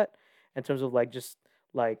stuff like that. In terms of like just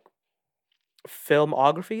like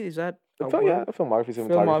filmography, is that a word? Filmography,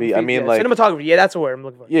 cinematography. I mean, yeah. like, cinematography. Yeah, that's the word I'm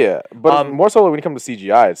looking for. yeah, but Um, more so when it comes to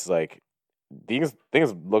CGI, it's like things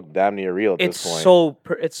look damn near real at It's this point. so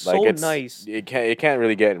it's Like, so it's- nice. It can't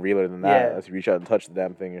really get realer than that Yeah. unless you reach out and touch the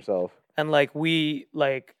damn thing yourself. And like we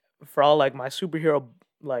like for all like my superhero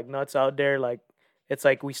like nuts out there, like it's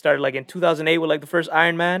like we started like in 2008 with like the first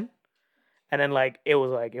Iron Man, and then like it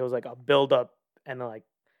was like a build up and like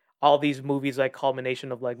all these movies like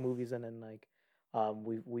culmination of like movies, and then like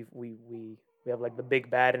we have like the big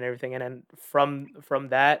bad and everything, and then from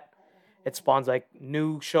that it spawns like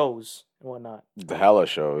new shows and whatnot, The hella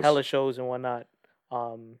shows. shows and whatnot.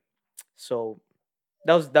 So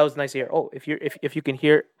that was nice to hear. Oh, if you can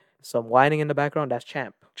hear some whining in the background, that's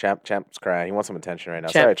Champ. Champ's crying. He wants some attention right now.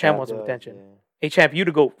 Champ, Sorry, Champ Champ. wants some attention. Hey, Champ, you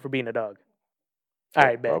to go for being a dog. All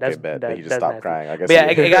right, bet. Okay, That's bet. that, He just that's stopped nasty. crying. I guess. But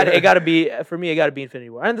yeah, he- it got to be for me. It got to be Infinity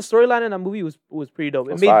War, and the storyline in that movie was pretty dope.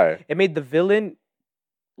 It was fire. It made the villain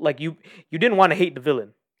like you didn't want to hate the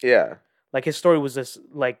villain. Yeah. Like his story was just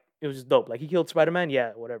like it was just dope. Like he killed Spider-Man,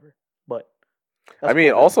 yeah, whatever. But I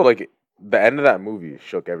mean, also like the end of that movie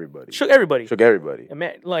shook everybody. shook everybody. Shook everybody. I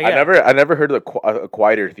mean, like I yeah. never heard of a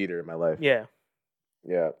quieter theater in my life. Yeah.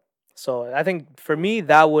 Yeah. So I think for me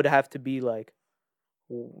that would have to be like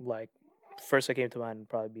first that came to mind would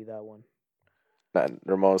probably be that one.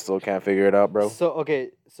 Ramon still can't figure it out, bro.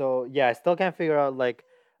 So yeah, I still can't figure out like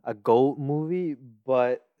a GOAT movie,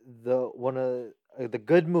 but the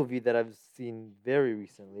good movie that I've seen very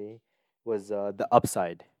recently was The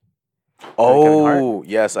Upside. Oh,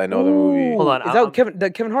 yes, I know the movie. Hold on, Is I'm- that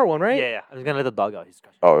the Kevin Hart one, right? Yeah. I'm just gonna let the dog out. He's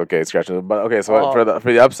scratching. Oh, okay, scratching. But okay, so Oh. for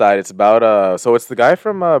the upside, it's about so it's the guy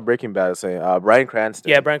from Breaking Bad saying Bryan Cranston.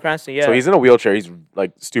 Yeah, Bryan Cranston. Yeah. So he's in a wheelchair. He's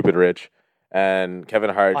like stupid rich, and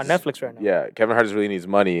Kevin Hart on Netflix right now. Yeah, Kevin Hart just really needs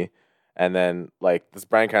money, and then like this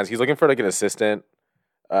Bryan Cranston, he's looking for like an assistant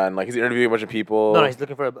and like he's interviewing a bunch of people. No, he's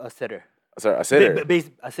looking for a sitter. Sorry, a sitter.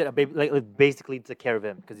 A sitter, like basically to take care of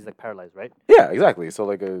him because he's like paralyzed, right? Yeah, exactly. So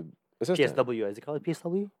like a assistant. PSW, is it called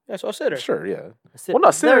PSW? Yeah, so a sitter. Sure, yeah. A Well,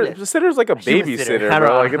 not There sitter. it is. The sitter's like a Human babysitter, sitter. I bro.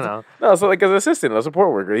 don't Like know. no, so like as an assistant, a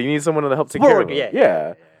support worker, you need someone to help take Support care of worker, him.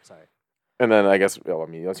 yeah. Sorry. And then I guess, well, I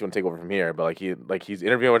mean, unless you want to take over from here, but he's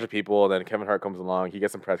interviewing a bunch of people. And then Kevin Hart comes along. He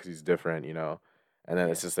gets some press because he's different, you know. And then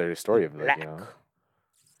it's just their story of like, you know.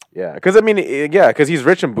 Yeah, because I mean, because he's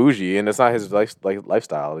rich and bougie, and it's not his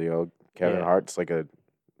lifestyle, you know. Kevin Hart's like a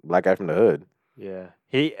black guy from the hood. Yeah,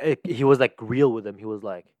 he was like real with him. He was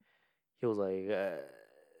like,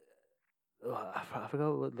 I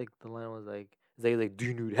forgot what like the line was like. It's like, do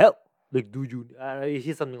you need help? Like, do you?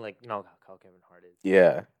 He's something like, no, how Kevin Hart is.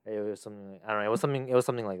 Yeah. It was something like, I don't know. It was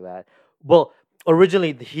something like that. Well,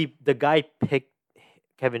 originally the guy picked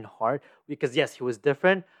Kevin Hart because yes, he was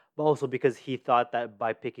different, but also because he thought that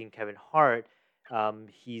by picking Kevin Hart,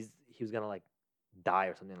 he was gonna like die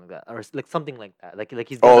or something like that, or like something like that. Like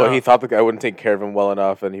he's. Oh, he thought the guy wouldn't take care of him well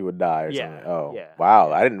enough, and he would die. Or Yeah, something. Oh, yeah, wow!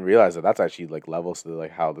 yeah. I didn't realize that. That's actually like levels to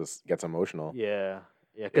like how this gets emotional. Yeah,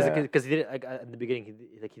 Yeah. because he didn't like in the beginning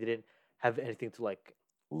he didn't have anything to like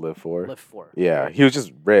Live for. live for. Yeah, he was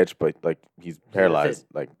just rich, but like he's paralyzed.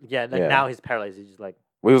 Like Yeah, like Yeah. now he's paralyzed. He's just like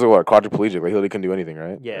well, he was like what quadriplegic. Like he couldn't do anything,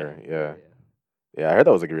 right? yeah, Or- yeah. I heard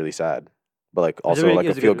that was like really sad, but like It was also really- like it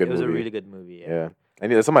a was feel good It was movie. a really good movie. Yeah, I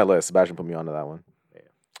need that's on my list. Sebastian put me onto that one. Yeah.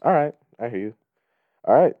 All right, I hear you.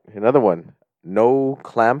 All right, another one. No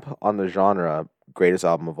clamp on the genre. Greatest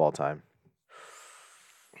album of all time.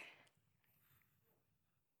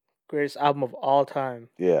 Greatest album of all time.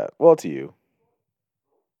 Yeah, well, to you.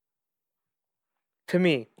 To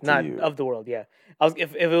me, not you. of the world. Yeah,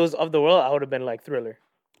 if it was of the world, I would have been like Thriller.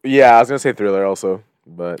 Yeah, I was gonna say Thriller also,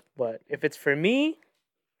 but But if it's for me,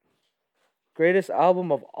 greatest album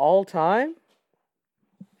of all time.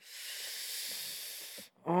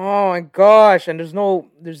 Oh my gosh! And there's no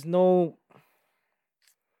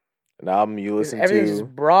an album you listen everything's to,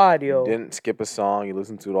 just broad, yo. didn't skip a song, you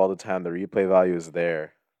listen to it all the time. The replay value is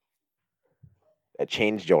there. That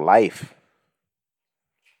changed your life.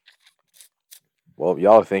 Well,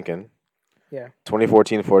 y'all are thinking. Yeah.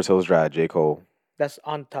 2014 Forest Hills Drive, J. Cole. That's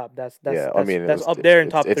on top. That's Yeah, I mean, that's it's- up there in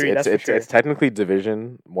it's- top it's, three. It's, That's for it's, sure. it's technically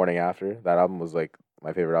Division Morning After. That album was like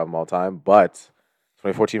my favorite album of all time, but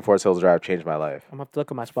 2014 Forest Hills Drive changed my life. I'm gonna have to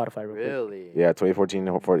look at my Spotify real quick. Really? Yeah,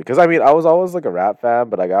 2014, because I mean, I was always like a rap fan,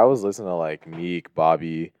 but like I was listening to like Meek,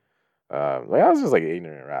 Bobby, like I was just like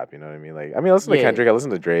ignorant rap. You know what I mean? Like I mean, I listened to Yeah. Kendrick, I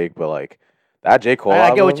listened to Drake, but like that J. Cole I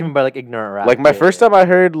get what album, you mean by like ignorant rap. Like my Yeah, first yeah. time I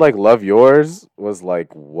heard like Love Yours was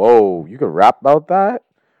like, whoa, you can rap about that?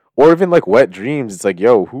 Or even like Wet Dreams, it's like,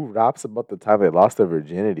 yo, who raps about the time they lost their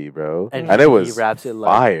virginity, bro? And it he was raps it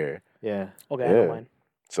like- fire. Yeah. Okay, I know Yeah. mine.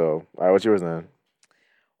 So, all right, what's yours then?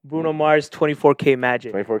 Bruno Mars, 24K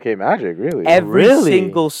Magic. 24K Magic, really? Every Really?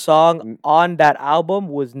 single song on that album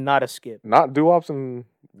was not a skip. Not doo-wops and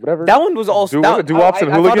whatever? That one was also Doo-wops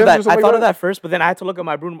and I thought hooligans of or that. I something thought like of that first, but then I had to look at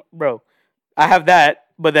my Bruno. Bro, I have that,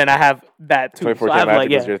 but then I have that too. 24K So I have Magic like,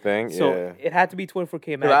 was yeah. your thing? So yeah. it had to be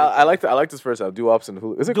 24K 'Cause Magic. I liked this first album, Doo-wops and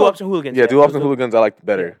hooligans. Is it Doo-wops called? and Hooligans. Yeah, Doo-wops and So- hooligans I liked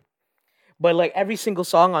better. But like every single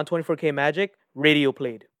song on 24K Magic, radio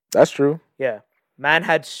played. That's true. Yeah. Man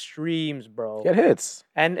had streams, bro. Get hits.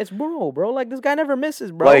 And it's Bruno, bro. Like this guy never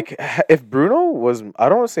misses, bro. Like, if Bruno was, I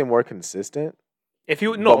don't want to say more consistent, if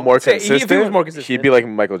you but more consistent, if he was more consistent, he'd be like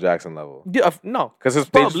Michael Jackson level. Yeah, no. Because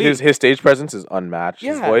Probably. his stage presence is unmatched.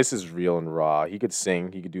 His Yeah. voice is real and raw. He could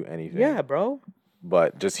sing. He could do anything. Yeah, bro.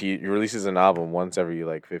 But just he releases an album once every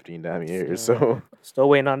like 15 damn years. So Still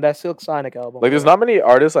waiting on that Silk Sonic album. like, there's not many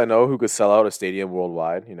artists I know who could sell out a stadium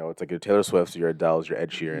worldwide. You know, it's like your Taylor Swifts, your Adeles, your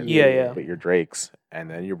Ed Sheeran, Yeah. but your Drakes,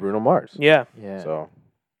 and then your Bruno Mars. Yeah. Yeah. So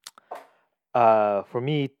For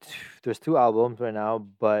me, there's two albums right now,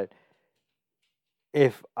 but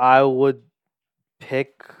if I would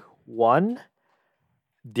pick one,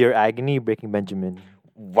 Dear Agony, Breaking Benjamin.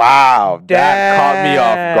 wow, that caught me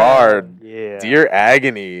off guard. Yeah. Dear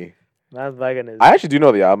Agony. That's Vegan. I actually do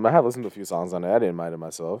know the album. I have listened to a few songs on it. I didn't mind it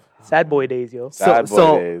myself. Sad Boy Days, yo. Sad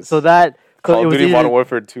Boy Days. So that so Call it of was Duty either, Modern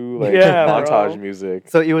Warfare 2, like Yeah, montage bro. music.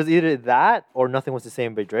 so it was either that or Nothing Was the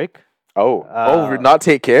Same by Drake. Oh, not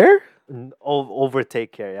Take Care? Over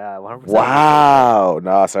Take Care, yeah, 100%. Wow.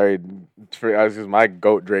 Nah, sorry. This is my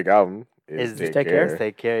GOAT Drake album. Is Take Care?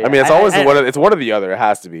 Take Care. I mean, it's always it's one or the other. It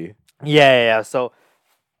has to be. Yeah. So,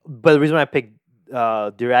 but the reason why I picked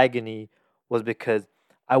Dear Agony was because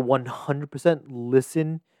I 100%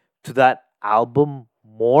 listen to that album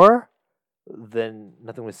more than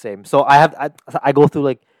Nothing Was the Same. So I go through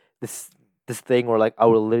like this thing where like I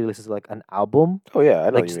will literally listen to like an album Oh yeah, I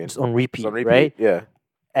know like what you mean. just on repeat, It's on repeat, right? Yeah.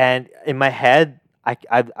 And in my head,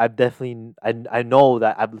 I've definitely I know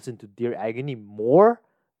that I've listened to Dear Agony more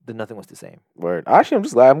than Nothing Was the Same. Word. Actually,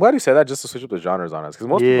 I'm glad you said that just to switch up the genres on us because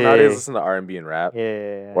most people nowadays Yeah. listen to R&B and rap,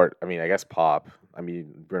 Yeah. or I mean, I guess pop. I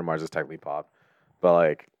mean, Bruno Mars is technically pop, but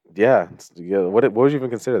like, yeah, What would you even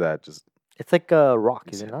consider that? Just It's like rock,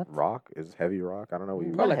 is it not? rock? Is heavy rock? I don't know what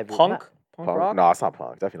you. Not Probably like heavy, punk, not- punk Punk? rock. No, it's not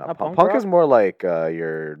punk. Definitely not Not punk. punk Punk rock? is more like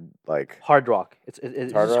your like Hard rock. It's Hard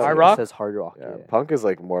just- rock? Hard It rock? says hard rock. yeah. Yeah. Punk is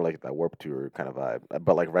like more like that Warped Tour kind of vibe,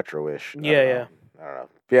 but like retro-ish. I Yeah, don't yeah. know. I don't know.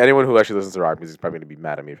 Yeah, anyone who actually listens to rock music is probably gonna be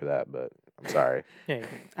mad at me for that, but I'm sorry. Yeah,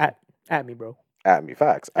 at me, bro. At me,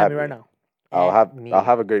 facts. At me right now. I'll At me.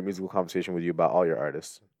 have a great musical conversation with you about all your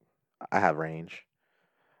artists. I have range.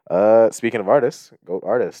 Speaking of artists, GOAT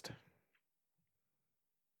artist.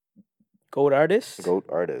 Goat artist. GOAT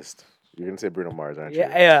artist. You're gonna say Bruno Mars, aren't you?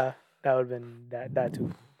 Yeah. That would have been that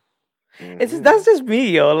too. It's Mhm. that's just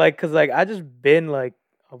me, yo. Like, cause like I just been like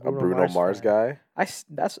a Bruno Mars fan. guy.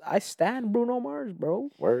 I stand Bruno Mars, bro.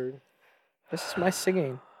 Word. This is my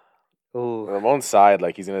singing. Ooh. Ramon's side,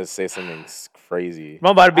 like he's gonna say something crazy.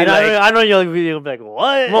 I'm about to be I know you'll be like,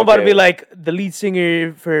 what? I'm about to be Okay. like the lead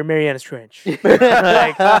singer for Mariana's Trench. like,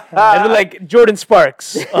 I'd be like Jordan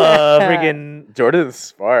Sparks. Friggin' Jordan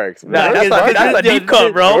Sparks. Man. Nah, Jordan that's Sparks, a deep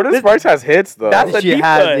cut, bro. Jordan Sparks has hits though. That's a She deep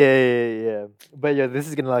has, cut. yeah. But yeah, this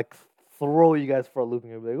is gonna like throw you guys for a loop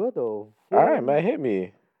and you'll be like, what the? All right, man, hit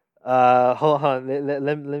me. Hold on.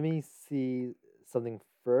 Let me see something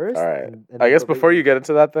first. All right. and I then guess go before back. you get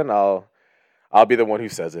into that, then I'll be the one who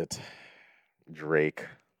says it. Drake.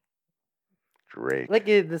 Like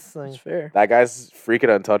this song. That's fair. That guy's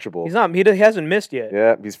freaking untouchable. He's not. He hasn't missed yet.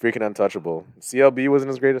 Yeah, he's freaking untouchable. CLB wasn't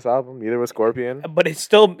his greatest album. Neither was Scorpion. But it's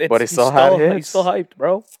still. But he still had hits. He's still hyped,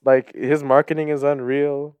 bro. Like his marketing is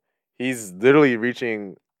unreal. He's literally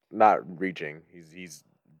not reaching. He's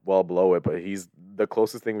well below it, but he's the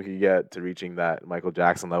closest thing we could get to reaching that Michael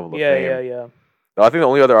Jackson level of Yeah, fame. yeah. No, I think the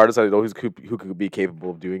only other artist I know who could be capable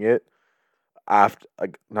of doing it after,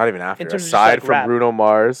 like, not even after, In terms of just, aside like, from rap. Bruno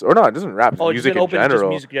Mars, or no, it doesn't rap. Just Oh, music just in open just general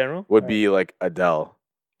music general would be like Adele.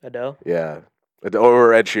 Adele. Yeah,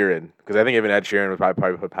 or Ed Sheeran, because I think even Ed Sheeran would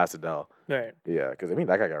probably put past Adele. Right. Yeah, because I mean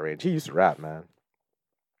that guy got range. He used to rap, man.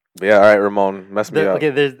 But yeah, all right, Ramon, mess me up. Okay,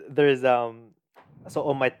 there's so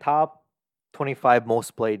on my top 25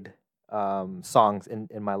 most played songs in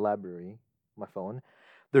my library, my phone,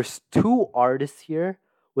 there's 2 artists here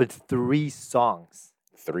with 3 songs.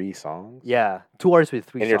 3 songs. Yeah, 2 artists with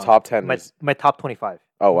 3 In songs. your top 10 My is- my top 25.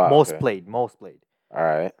 Oh wow. Most okay. played. All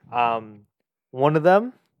right. One of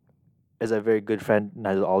them is a very good friend,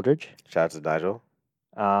 Nigel Aldridge. Shout out to Nigel.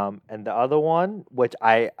 And the other one, which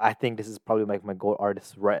I think this is probably like my goal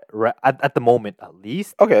artist at the moment at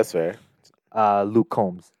least, Okay, that's fair. Luke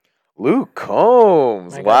Combs. Luke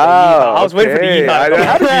Combs. I got the Wow. yeehaw. I was waiting for the okay. yeehaw. It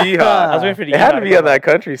had to be yeehaw. I was waiting for the It had yeehaw to be to on come that out.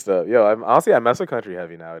 country stuff. Yo, honestly, I mess with country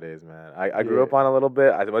heavy nowadays, man. I grew Yeah. up on it a little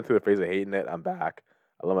bit. I went through the phase of hating it. I'm back.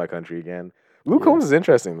 I love my country again. Luke Yeah. Combs is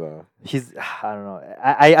interesting though. He's I don't know.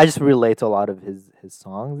 I just relate to a lot of his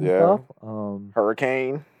songs and Yeah. stuff.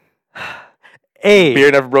 Hurricane. Hey, Beer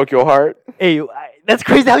never broke your heart. hey, that's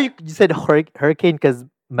crazy how you said hurricane because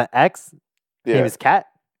my ex name Yeah. is Kat.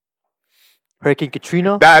 Hurricane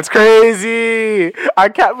Katrina. That's crazy. I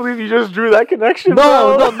can't believe you just drew that connection.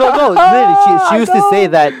 No. bro. Literally, she used to say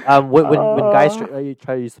No. that when guys try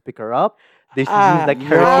to used to pick her up, they should use like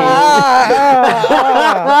hurricane.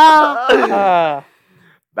 Ah.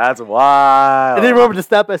 That's wild. And then remember the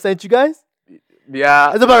snap I sent you guys?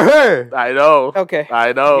 Yeah, It's about her. I know. Okay.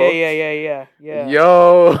 I know. Yeah.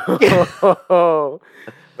 Yo.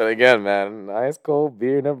 But again, man, ice cold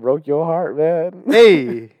beer never broke your heart, man.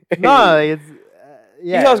 Hey, no, it's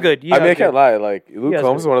yeah. He was good. I mean, I can't lie. Like Luke has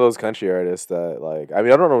Combs is good. one of those country artists that, like, I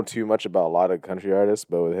mean, I don't know too much about a lot of country artists,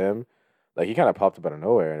 but with him, like, he kind of popped up out of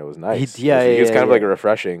nowhere, and it was nice. yeah, He was yeah, kind of yeah. like a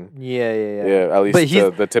refreshing. Yeah. Yeah, at least But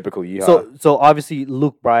he's- the typical yeehaw. So obviously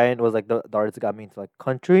Luke Bryan was like the artist that got me into like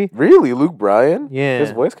country. Really, Luke Bryan? Yeah. His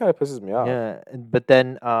voice kind of pisses me off. Yeah, but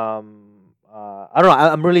then I don't know.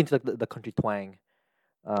 I'm really into like the country twang.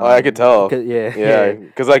 I could tell. Yeah,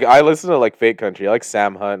 because like I listen to like fake country. I like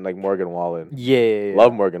Sam Hunt, like Morgan Wallen. yeah.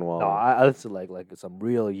 Love Morgan Wallen. No, I listen to like some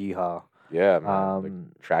real yeehaw. Yeah, man.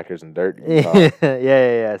 Like tractors and dirt.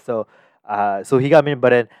 yeah. So he got me, but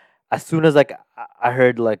then as soon as like I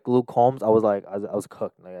heard like Luke Combs, I was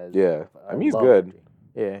cooked. Like, Yeah. I mean, he's love good. country.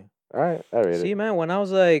 Yeah. All right, I rate See, it. man, when I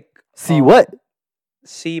was like, See what?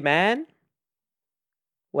 see, man,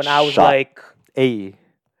 when I was Shot. like, Hey.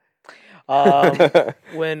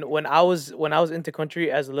 when I was into country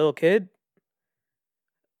as a little kid,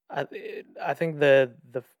 I think the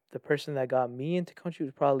person that got me into country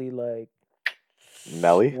was probably like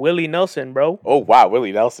Nelly. Willie Nelson, bro. Oh wow,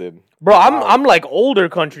 Willie Nelson. Bro, I'm like older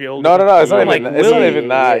country. Older No, it's not I'm even. like, It's not Willie. even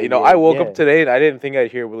that. Yeah, You know, yeah, I woke yeah. up today and I didn't think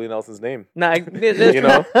I'd hear Willie Nelson's name. Nah, You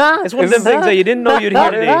know, it's one of them things that you didn't know you'd hear I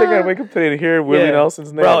didn't think today. I'd wake up today to hear Willie Yeah.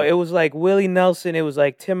 Nelson's name. Bro, it was like Willie Nelson. It was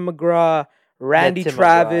like Tim McGraw, Randy Tim McGraw,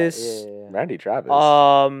 Travis. yeah. Randy Travis.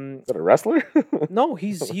 Um, Is that a wrestler? no,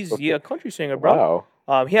 he's a country singer, bro.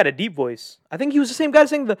 Wow. He had a deep voice. I think he was the same guy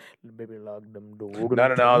saying the baby lock them door.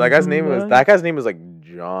 No. That guy's name was like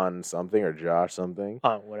John something or Josh something.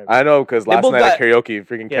 Whatever. I know because They last both night at got- karaoke,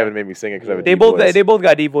 freaking Yeah. Kevin made me sing it because I have a They deep both voice. they both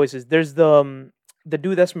got deep voices. There's the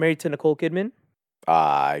dude that's married to Nicole Kidman.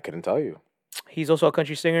 I couldn't tell you. He's also a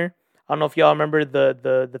country singer. I don't know if y'all remember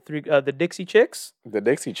the three the Dixie Chicks. The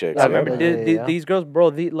Dixie Chicks. I Yeah, remember yeah. these girls, bro.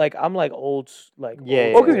 I'm like old, like Yeah,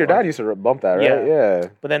 old Oh, because your school. dad used to bump that, right? Yeah.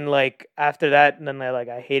 But then like after that, and then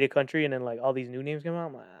I hated country, and then like all these new names came out.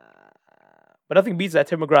 I'm like, but nothing beats that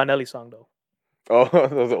Tim McGraw and Nelly song though. Oh,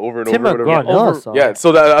 that was over and Tim over. McGraw, And over. Nelly over- song. Yeah,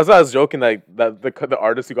 so that, I was joking like that the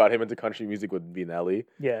artist who got him into country music would be Nelly.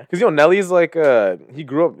 Yeah, Because Nelly's like he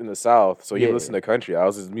grew up in the South, so he Yeah. listened to country. That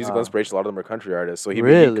was his musical Ah. inspiration. A lot of them are country artists. So he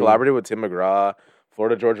Really? collaborated with Tim McGraw,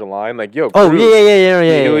 Florida Georgia Line. Like yo, Oh Cruise. yeah. He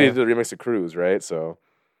Yeah. did a remix of Cruise, right? So,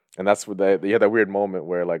 and that's what they had that weird moment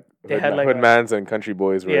where like They had, like, Hoodmans and country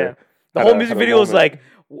boys were. yeah. The had whole a- music had a video was moment. like,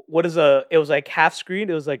 it was like half screened.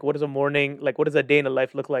 It was like, what does a morning, like, what does a day in the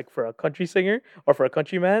life look like for a country singer or for a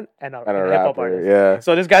country man and a and a hip hop rapper, artist? yeah.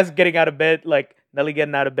 So this guy's getting out of bed, like Nelly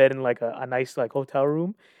getting out of bed in like a nice like hotel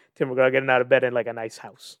room. Tim McGraw getting out of bed in like a nice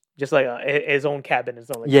house, just like his own cabin and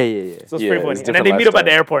stuff like that. Yeah. So it's Yeah, pretty funny. it's And then different they meet up at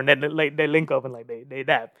the lifestyle. airport and then they link up and like they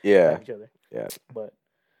dap Yeah, each other. yeah. But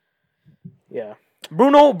yeah,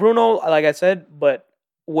 Bruno, like I said, but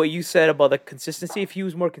what you said about the consistency, if he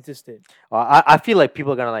was more consistent, I feel like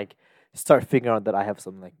people are gonna like start figuring out that I have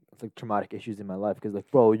some like traumatic issues in my life because like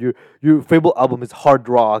bro, your favorite album is hard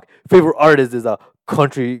rock. Favorite artist is a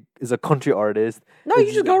country artist. no,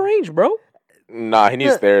 you just got range, bro. Nah, he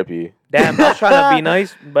needs Yeah. therapy. Damn, I was trying to be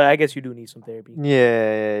nice, but I guess you do need some therapy.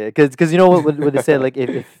 Yeah. Because you know what they said like if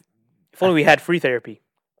If only we had free therapy.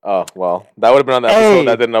 Oh well, that would have been on the episode Hey,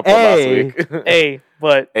 that didn't upload hey. last week. Hey,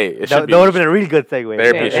 but Hey, it that, should that would have been a really good segue.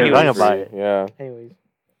 therapy. Yeah, should You're be wrong anyways. about free. it. Yeah. anyways,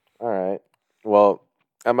 All right. Well,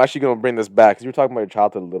 I'm actually gonna bring this back because you were talking about your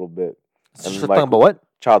childhood a little bit. And, Just like, talking about what?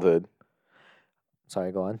 Childhood.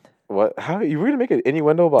 Sorry, go on. What? How you were gonna make an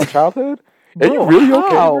innuendo about childhood? Are you really okay,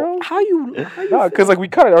 bro? How you? No, because like we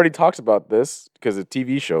kind of already talked about this because of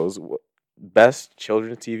TV shows. Best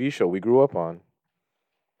children's TV show we grew up on.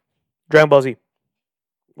 Dragon Ball Z.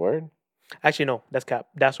 Word. Actually, no, that's cap.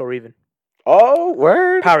 That's or even Oh,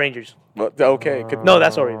 word. Power Rangers. Well, okay. No,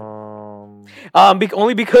 that's all right. Um,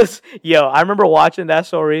 Only because I remember watching That's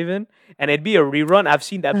So Raven, and it'd be a rerun. I've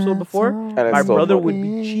seen the episode before. And My it's so brother funny. would be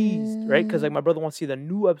cheesed, right? Because like my brother wants to see the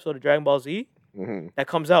new episode of Dragon Ball Z Mm-hmm. that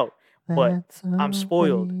comes out. But I'm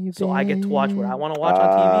spoiled, so I get to watch what I want to watch on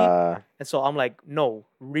TV. And so I'm like, no,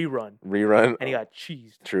 rerun. Rerun. And he got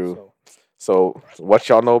cheesed. True. So. So, what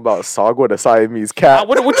y'all know about Sagwa the Siamese cat?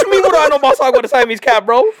 What you mean? What do I know about Saga the Siamese cat,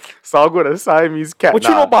 bro? Sagwa the Siamese cat. What you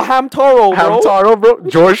know about Hamtaro, bro? Hamtaro, bro?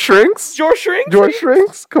 George Shrinks? George Shrink? George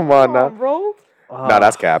Shrinks? Come on Come now. on, bro. Nah,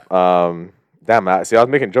 that's cap. Damn, see, I was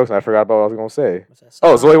making jokes and I forgot about what I was gonna say.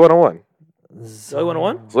 Oh, Zoe 101. Zoe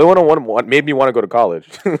 101? Zoe 101 made me want to go to college.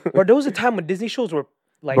 Bro, there was a time when Disney shows were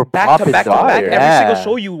like Were back to popping back to back. fire. Every Yeah. single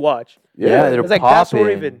show you watch. Yeah, they're It was like That's So popping.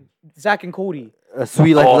 Raven, Zach and Cody,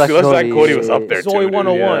 Sweet Life Oh, of see, Let's Like Shorty. Cody was up there Zoe too. dude,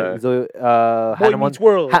 101. yeah. Zoe, Boy Meets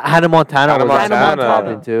World. Hannah Montana Hannah was Montana.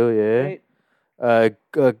 popping too. Yeah.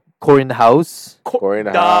 Right? Corey in the House. Corey in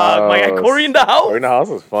the Dog, my guy House. Corey in the House. Corey in the House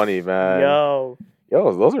was funny, man. Yo,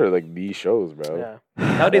 Those are like the shows, bro. yeah.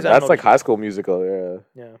 Nowadays, I That's don't like know High School Musical, yeah.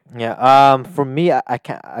 Yeah. Yeah. For me, I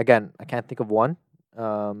can't think of one.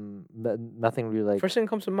 Nothing really like. First thing that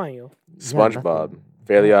comes to mind, yo. SpongeBob,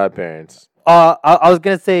 Fairly Odd Parents. I was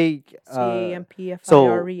gonna say.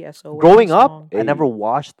 C-A-M-P-F-I-R-E-S-O-N Growing up, song. I never Hey.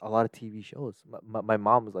 watched a lot of TV shows. My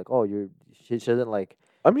mom was like, "Oh, she doesn't like."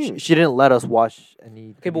 I mean, She didn't let us watch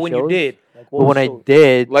any. Okay, but TV when you shows. did, like, But when I shows?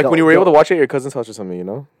 did, like when you were able to watch it at your cousin's house or something, you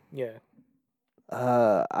know? Yeah.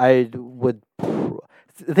 I would.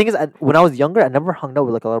 The thing is, when I was younger, I never hung out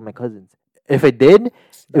with like a lot of my cousins. If I did, it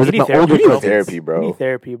was You like need my older therapy, You bro. need therapy, You bro. need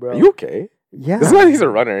therapy, bro. Are you okay? Yeah. This is why he's a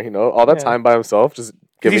runner, you know? All that Yeah. time by himself, just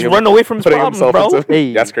giving He's him, running away from his putting problems, himself bro. into...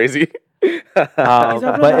 Hey. That's crazy. He's a but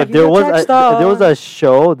runner, if he's there a was track if there was star. a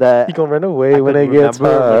show that He gonna run away I when could it gets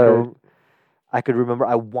hard. remember, I could remember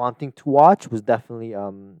I wanting to watch was definitely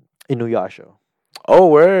Inuyasha. Oh,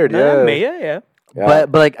 word, yeah. Yeah. Yeah.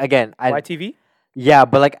 But like again, YTV? yeah,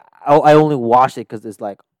 but like I only watched it because it's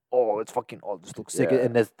like, oh, it's fucking, oh, this looks sick, Yeah.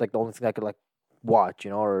 and that's like the only thing I could like watch,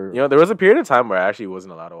 or You know, there was a period of time where I actually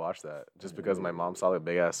wasn't allowed to watch that just because my mom saw the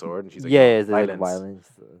big ass sword and she's like, yeah, "No, it's like violence."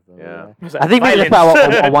 violence. Yeah. Was I that think maybe that's why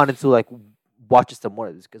violence? I wanted to like watch it some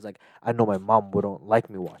more because like I know my mom wouldn't like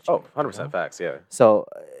me watching. Oh, it, 100% facts, yeah. So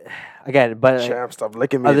again, but Champ, stop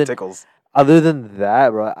licking me, other- it tickles. other than that,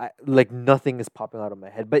 bro, like nothing is popping out of my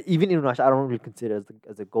head. But even in Rush, I don't really consider it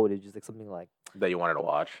as a goat. It's just like something like That you wanted to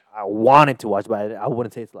watch. I wanted to watch, but I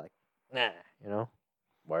wouldn't say it's like nah.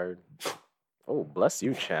 Word. Oh, bless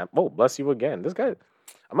you, Champ. Oh, bless you again. This guy,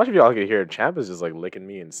 I'm not sure if y'all can hear. Champ is just like licking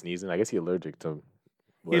me and sneezing. I guess he's allergic to. You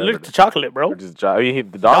whatever allergic to chocolate, bro. or just I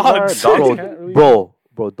mean, the dogs. Dogs. Are, dogs Bro, can't really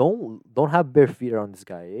bro, don't have bare feet around this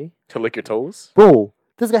guy, eh? to lick your toes. Bro,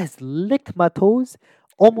 this guy's licked my toes,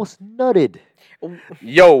 almost nutted.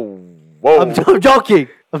 Yo, whoa. I'm joking.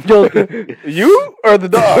 I'm joking. You or the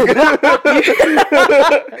dog?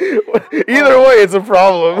 Either way, it's a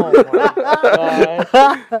problem.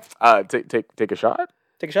 Oh my God. Take a shot.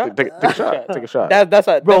 Take a shot. Take a shot. Take a shot. That's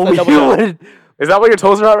a Bro, that's a double you shot. would. Is that what your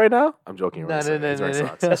toes are at right now? I'm joking. No, no, no, He's wearing no, no.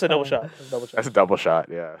 socks. That's a double shot. That's a double shot. That's a double shot.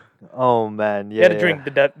 Yeah. Oh man, yeah. You had to yeah.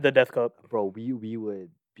 drink the death cup. Bro, we would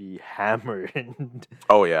be hammered.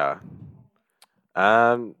 Oh yeah.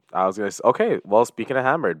 I was gonna say, okay. Well, speaking of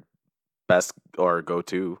hammered, best or go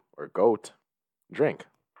to or goat drink,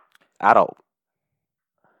 adult,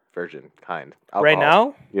 virgin kind. Right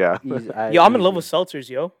alcohol. now, Yeah. yo, I'm in love with seltzers,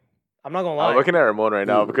 yo. I'm not gonna lie, I'm looking at Ramon right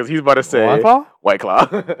now because he's about to say White Claw? White Claw.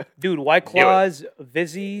 dude. White Do it. Claws,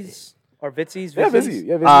 Vizzies, or Vitzies. Yeah, Vizzies. busy.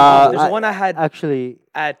 Yeah, busy. There's one I had Actually,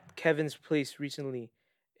 at Kevin's place recently.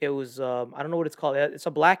 It was I don't know what it's called. It's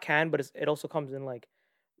a black can, but it also comes in like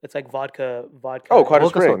it's like vodka. Oh,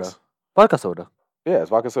 Cottage Vodka Springs. soda. Vodka soda. Yeah, it's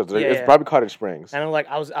vodka soda. Yeah, It's yeah. probably Cottage Springs. And I'm like,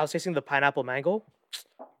 I was tasting the pineapple mango,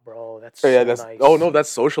 bro. That's Oh, yeah, so that's. nice. Oh no,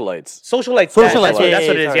 that's Socialites. Socialites. Socialite. That's what it is.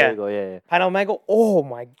 Sorry, Yeah, there you go, yeah. pineapple mango. Oh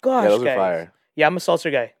my gosh, Yeah, those guys. are fire. Yeah, I'm a seltzer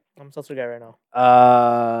guy. I'm a seltzer guy right now.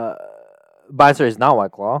 My answer is not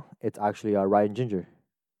White Claw. It's actually Ryan Ginger.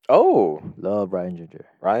 Oh, Love Ryan Ginger.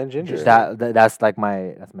 Ryan Ginger. That's like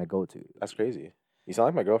my go-to. That's crazy. You sound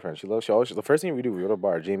like my girlfriend. She always. The first thing we do, we go to a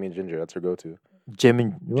bar. Jamie and Ginger. That's her go-to.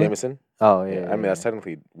 Jameson. Oh yeah. I mean, that's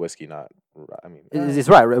technically whiskey, not. I mean, it's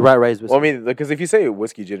right. Right. Is well, I mean, because if you say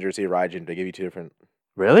whiskey ginger, say rye ginger, they give you two different.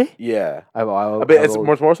 really? Yeah, I but it's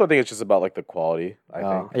more so. I think it's just about like the quality. I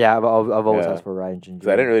think. Yeah, I've always Yeah. asked for Ryan Ginger. 'Cause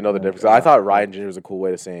I didn't really know the difference. I thought Ryan Ginger was a cool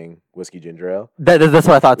way of saying whiskey ginger ale. That's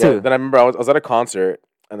what I thought Yeah, too. then I remember I was at a concert,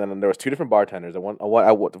 and then there was two different bartenders.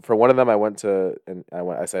 For one of them, I went to and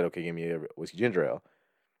I said, okay, give me a whiskey ginger ale,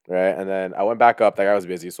 right? And then I went back up. That guy was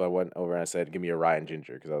busy, so I went over and I said, give me a Ryan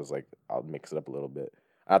Ginger, because I was like, I'll mix it up a little bit.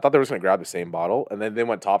 And I thought they were just gonna grab the same bottle, and then they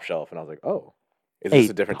went top shelf, and I was like, oh, is this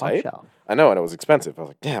a different top type? shelf. I know, and it was expensive. I was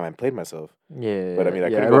like, damn, I played myself. Yeah, But I mean, I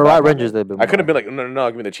yeah. couldn't go back on Rangers. it. I could have been like, no,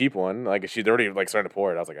 give me the cheap one. Like she'd already like starting to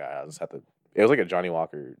pour it. I was like, I just have to. It was like a Johnny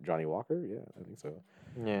Walker. Yeah, I think so.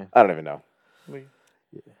 yeah. I don't even know. Wait.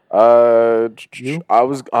 You? I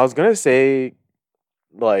was gonna say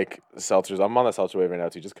like seltzers. I'm on the seltzer wave right now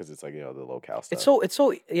too, just because it's like the low cal stuff. It's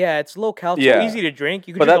so yeah, it's low cal. It's Yeah. so easy to drink.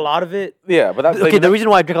 You can But drink that- a lot of it. yeah, but that's Okay, like, the reason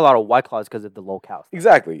why I drink a lot of White Claw is because of the low cal.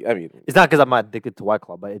 exactly. I mean, It's not because I'm not addicted to White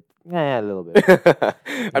Claw, but a little bit. I mean,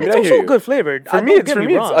 It's I hear also you. good flavored. For me, it's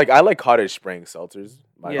like I like Cottage Springs seltzers.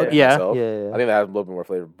 Yeah. Myself. Yeah. I think that has a little bit more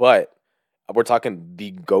flavor, but we're talking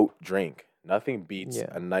the goat drink. Nothing beats Yeah.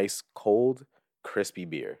 a nice cold, crispy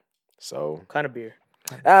beer. So kind of beer.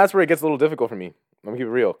 that's where it gets a little difficult for me. Let me keep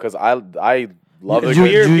it real, because I love the You- beer.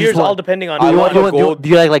 you just Beer's want- all depending on I Do you, want want, a do, you, gold- do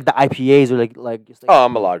you like the IPAs or like just like Oh,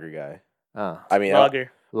 I'm a lager guy. I mean,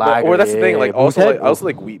 lager. lager? or that's the thing. Like yeah, also, Moosehead? I also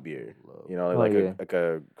like wheat beer. You know, Oh, like yeah.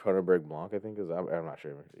 a Kronenberg Blanc. I think is. I'm not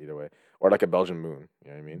sure either way, or like a Belgian Moon.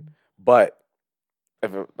 You know what I mean? But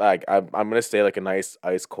if I'm gonna stay like a nice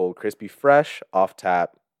ice cold, crispy, fresh, off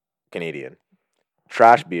tap Canadian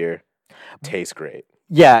trash beer. Tastes great.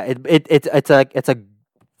 Yeah, it's a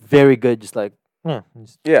very good just like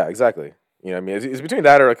Yeah, exactly. You know what I mean? It's between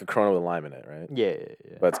that or like a Corona with lime in it, right? yeah.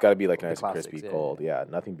 But it's got to be like The nice and classics, crispy, yeah, cold. Yeah,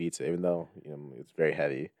 nothing beats it. Even though it's very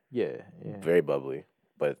heavy, yeah. very bubbly,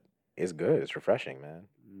 but it's good. It's refreshing, man.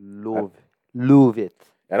 Love it.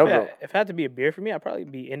 I don't Yeah, know if it had to be a beer for me, I'd probably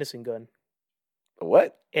be Innocent Gun.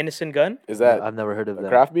 what Innocent Gun. is that. I've never heard of A that.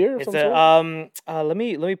 craft beer? Of It's some a sort? let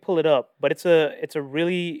me pull it up, but it's a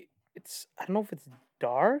really I don't know if it's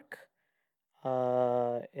dark.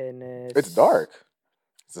 And It's dark.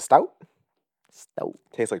 It's a stout. Stout.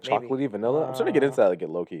 Tastes like Maybe. chocolatey vanilla. I'm starting to get into that, like get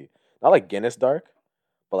low key. Not like Guinness dark,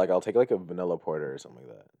 but like I'll take like a vanilla porter or something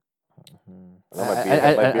like that. I know my beer-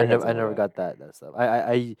 my beer I head's never, a I never lot. got that stuff.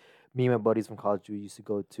 Me and my buddies from college, we used to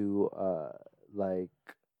go to like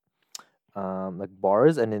like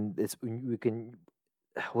bars, and then it's we can.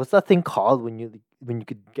 What's that thing called when you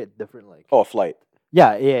could get different like? Oh, a flight.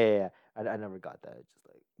 Yeah. I never got that. It's just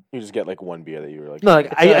like You just get like one beer that you were like. no, like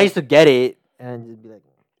It's I a- used to get it and just be like,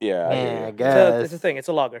 Yeah. I hear man, you. I It's guess a thing. It's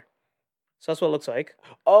a lager. So that's what it looks like.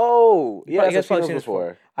 Oh, yeah. You guys probably seen this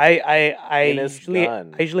before. I Guinness usually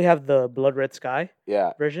Gun. I usually have the Blood Red Sky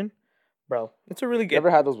Yeah. version, bro. It's a really good. Never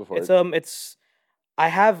had those before. It's I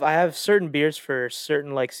have certain beers for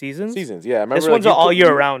certain like seasons. Seasons. Yeah. I remember This like, one's you all put- year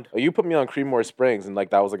you- round. You put me on Creedmoor Springs, and like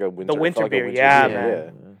that was like a winter. winter felt like a beer, winter yeah, beer, man.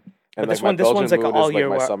 Yeah. And But this like my one- this Belgian one's like an Moon all is year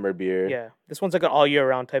like my wa- summer beer. Yeah, this one's like an all year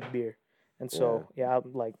round type of beer, and so yeah,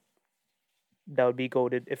 I'm like that would be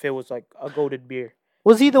goated if it was like a goated beer.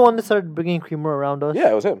 Was he the one that started bringing creamer around us? Yeah,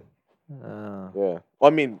 it was him. Uh, Yeah. Well, I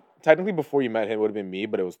mean, technically before you met him, it would have been me,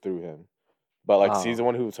 but it was through him. But like, Oh. he's the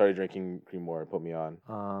one who started drinking Creedmoor and put me on.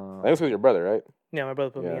 I uh, think it was with your brother, right? Yeah, my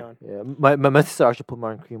brother put me Yeah. on. yeah. My sister actually put me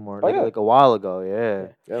on creamer Oh, like, yeah. like a while ago. Yeah.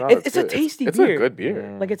 Yeah, no, It's a good. tasty it's beer. a good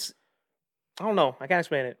beer. Yeah. Like it's, I don't know, I can't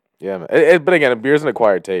explain it. Yeah, man. But again, beer's an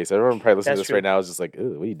acquired taste. Everyone probably listening to That's this right true. now is just like, "Ew,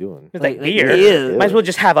 what are you doing?" It's like Like, beer. ew. Might as well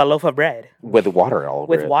just have a loaf of bread With water all over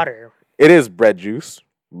with it. water. It is bread juice,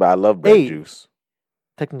 but I love bread Hey. juice.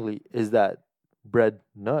 Technically, is that bread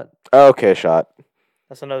nut? Okay, shot.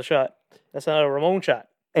 That's another shot. That's another Ramon shot.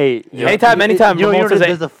 Hey, Yeah. Anytime You know, Ramon says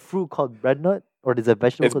there's a fruit called bread nut, or there's a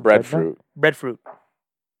vegetable It's called breadfruit. Breadfruit.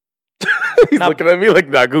 He's Not- looking at me like,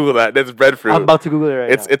 "Nah, Google that. That's breadfruit." I'm about to Google it right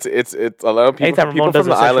now. It's a lot of people. Anytime People Ramon does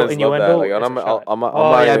from a the sexual islands love that. innuendo, Like, it's on a shot.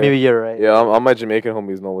 Oh yeah, maybe you're right. Yeah, all my Jamaican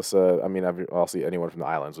homies know what's. I mean, obviously anyone from the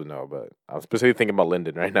islands would know, but I'm specifically thinking about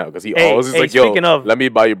Lyndon right now because he Hey, always is hey, like, "Yo, speaking of- let me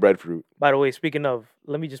buy you breadfruit." By the way, speaking of,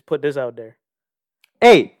 let me just put this out there.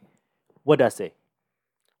 Hey, what did I say?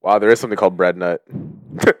 Wow, there is something called bread nut.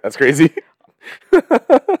 That's crazy.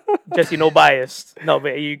 Jesse, no bias. No,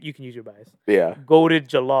 but you can use your bias. Yeah, Goated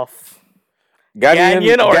jollof.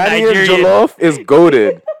 Ghanaian or Nigerian? jollof is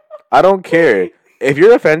goaded. I don't care. If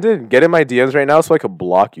you're offended, get in my DMs right now so I can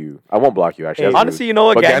block you. I won't block you actually. Hey, that's honestly, rude. you know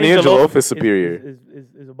what? But Ghanaian jollof is superior.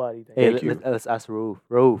 Is a body thing. Hey, Thank you. let's ask Roof.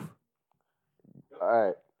 Roof. All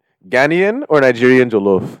right, Ghanaian or Nigerian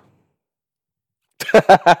jollof?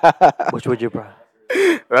 Which would you prefer?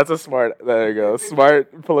 That's a smart. There you go.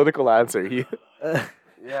 Smart political answer.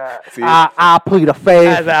 Yeah. See, I plead the As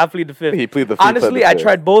faith. an athlete, the fifth. he plead the. Honestly, I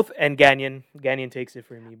tried both, and Ghanaian takes it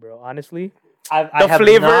for me, bro. Honestly, I the have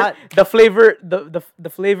flavor, not- the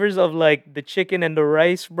flavors of like the chicken and the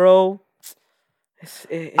rice, bro.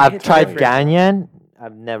 It I've hits tried different. Ghanaian.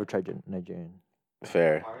 I've never tried Nigerian.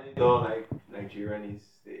 Fair. I really don't like Nigerian is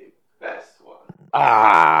the best one.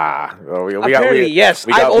 Ah. Oh, we got. Apparently, yes.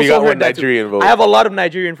 We got, I've we also got one heard that too. Nigerian vote. I have a lot of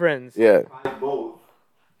Nigerian friends. Yeah. Find both.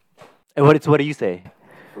 And what do you say?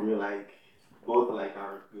 For me, like both like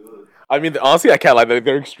are good. I mean, honestly, I can't lie.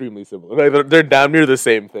 They're extremely similar. Like, they're damn near the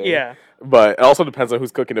same thing. Yeah. But it also depends on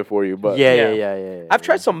who's cooking it for you. But Yeah. I've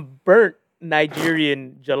tried some burnt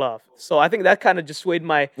Nigerian jollof, so I think that kind of just swayed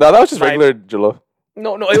my. No, that was just My- regular jollof.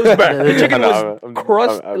 No, it was burnt. The chicken I was know, I'm-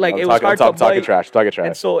 crust, I'm- like I'm it was talking, hard I'm to talking bite. trash. Talking And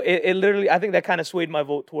trash. so it literally, I think that kind of swayed my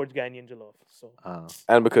vote towards Ghanaian jollof. So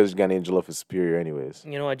And because Ghanaian jollof is superior, anyways.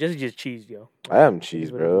 you know what? Just cheese, yo. I am cheese,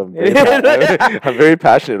 bro. I'm It very, is. I'm very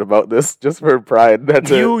passionate about this, just for pride. That's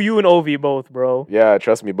it. You and Ovi both, bro. Yeah,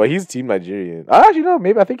 trust me. But he's team Nigerian. I actually know.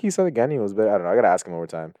 Maybe I think he said that Ghanaian was better. I don't know. I gotta ask him over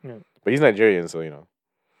time. Yeah. But he's Nigerian, so you know.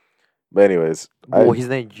 But anyways, Oh, he's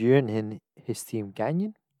Nigerian and his team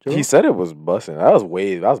Ghanaian. he said it was bussing. That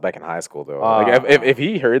was back in high school though. Like if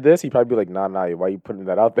he heard this, he'd probably be like, nah, why you putting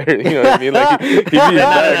that out there? You know what I mean? Like he'd be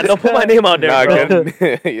Nah, don't put my name out there, Nah,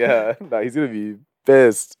 bro. yeah, nah, he's gonna be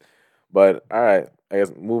pissed. But all right, I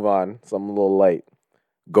guess move on. Something a little light.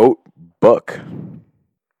 Goat book.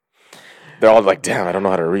 They're all like, damn, I don't know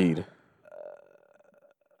how to read.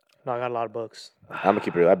 No, I got a lot of books. I'm gonna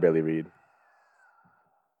keep it real. I barely read.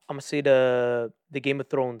 I'm gonna say the Game of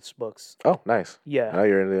Thrones books. Oh, nice. Yeah, Now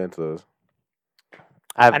you're really into those.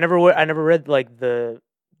 I never read like the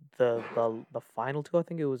final two. I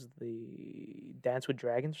think it was the Dance with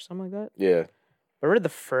Dragons or something like that. Yeah. I read the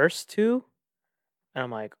first two, and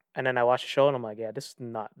I'm like, and then I watched the show, and I'm like, yeah, this is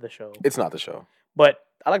not the show. It's not the show. But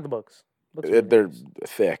I like the books. Books are really They're nice.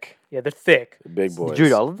 thick. Yeah, they're thick. Big boys. Did you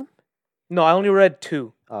read all of them? No, I only read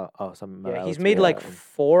two. Some. Yeah, he's made like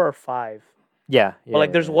 4 or 5. Yeah, But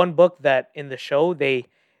like, there's one book that in the show they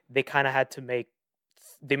kind of had to make.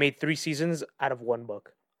 They made 3 seasons out of one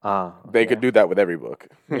book, They could do that with every book.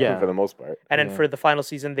 Yeah. For the most part. and then Yeah. for the final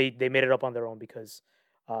season they made it up on their own because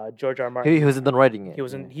George R. R. Martin He wasn't done writing it. he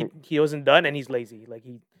wasn't he wasn't done, and he's lazy. Like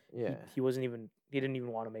Yeah. he didn't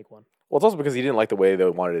even want to make one. Well, it's also because he didn't like the way they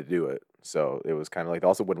wanted to do it. So it was kind of like they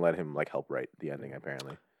also wouldn't let him like help write the ending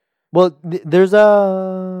apparently. Well, there's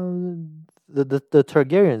the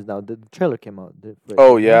Targaryens now. The trailer came out.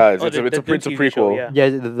 Oh yeah, Oh, it's a TV show, prequel. yeah. Yeah,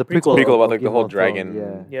 the Prequel. prequel. Prequel about of like the Game whole of Thrones,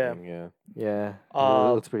 dragon. Yeah. thing, yeah. Yeah.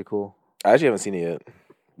 It looks pretty cool. I actually haven't seen it yet,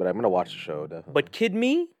 but I'm gonna watch the show definitely. But Kid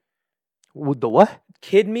Me The what?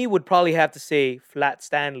 would probably have to say Flat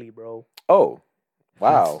Stanley, bro. oh,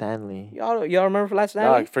 Flat wow. Stanley. Y'all remember Flat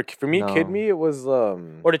Nah, Stanley? for me, Kid No. Me, it was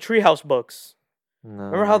Or the Treehouse books. No.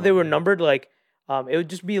 Remember how they were numbered? Like, it would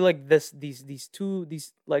just be like these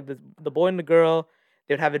like the boy and the girl.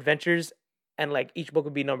 They would have adventures, and like each book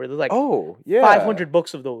would be numbered. There's like oh yeah 500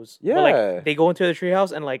 books of those. But, Yeah. like they go into the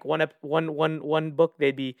treehouse, and like one book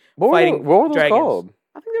they'd be What fighting were those dragons. called?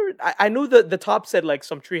 I think they were. I knew the top said like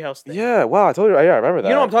some treehouse thing. Yeah, wow, I told you. Yeah, I remember that.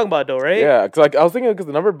 You know what I'm talking about, though, right? Yeah, because like I was thinking because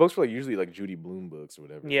the number of books were like usually like Judy Blume books or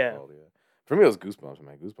whatever. Yeah. It's called, yeah. For me, it was Goosebumps.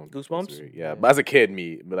 Man, Goosebumps. was Goosebumps? sweet. Yeah, but as a kid,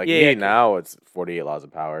 but like Yeah, me yeah, now, it's 48 Laws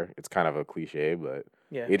of Power. It's kind of a cliche, but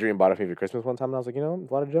Yeah. Adrian bought it for me for Christmas one time, and I was like, there's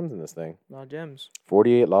a lot of gems in this thing. No gems.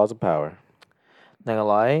 48 Laws of Power. Not gonna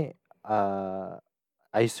lie,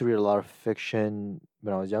 I used to read a lot of fiction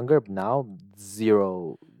when I was younger, but now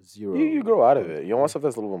zero. You grow out of it. You want stuff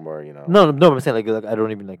that's a little bit more, you know. No, I'm saying like I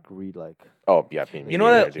don't even like read like. Oh yeah, me You know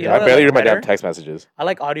neither, what- dude. you know I what barely I read my like damn better? text messages. I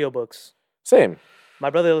like audiobooks. Same. My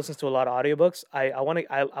brother listens to a lot of audiobooks. I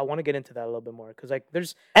want to get into that a little bit more because like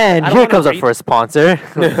there's And I don't here wanna comes our read- first sponsor.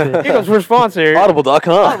 here comes we're sponsored.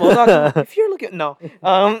 Audible.com. If you're looking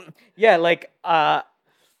yeah, like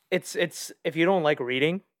it's if you don't like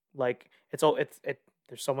reading, like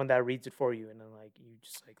there's someone that reads it for you, and then like you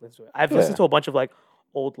just like listen to it. I've listened Yeah. to a bunch of like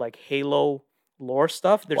old like Halo lore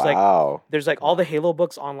stuff. There's like Wow. there's like all the Halo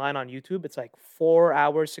books online on YouTube. It's like 4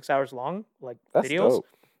 hours, 6 hours long, like That's videos. dope.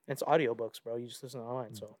 And it's audiobooks, bro. You just listen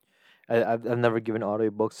online. So I've never given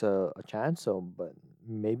audiobooks a chance, so but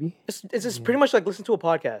maybe. it's just pretty much like listen to a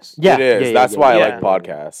podcast. Yeah, it is. yeah, That's yeah, why yeah. I like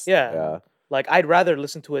podcasts. Yeah. Yeah. Like I'd rather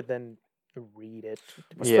listen to it than read it.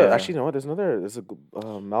 What's Yeah. actually, you know what? There's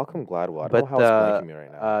a Malcolm Gladwell. I don't But know how it's blanking me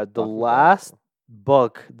right now. the Malcolm last Gladwell.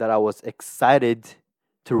 book that I was excited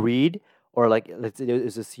to read, or like let's say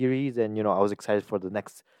it's a series, and I was excited for the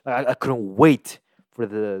next. I couldn't wait for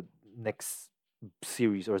the next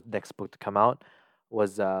series or next book to come out.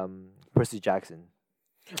 Was Percy Jackson.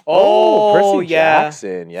 Percy yeah.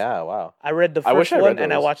 Jackson. Yeah, wow. I read the I wish first I read one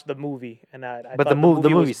and I those. watched the movie, and I But thought the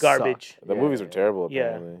movie was sucked. garbage. The Yeah, movies were yeah. terrible, Yeah.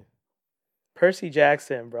 apparently. Percy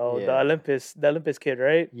Jackson, bro, Yeah. the Olympus kid,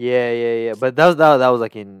 right? Yeah. But that was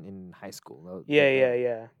like in high school.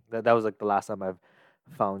 Yeah. That was like the last time I've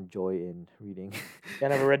found joy in reading. I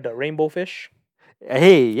never read the Rainbow Fish.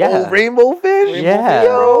 Hey, yeah. Oh, Rainbow Fish? Yeah.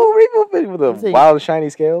 Yo, Rainbow Fish with the I'm saying- wild, shiny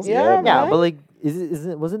scales? Yeah, Yeah, man. but like,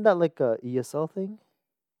 wasn't that like a ESL thing?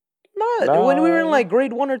 No, when we were in No. like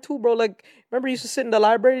grade 1 or 2, bro. Like, remember you used to sit in the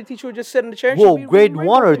library. The teacher would just sit in the chair. And Whoa, she'd be grade reading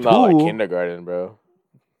 1 or Rainbow Fish. Not like Ooh. kindergarten, bro.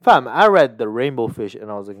 Fam, I read the Rainbow Fish and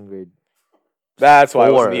I was like in grade. That's why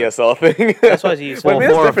it was an 4. ESL thing. That's why it's ESL. Well, I mean,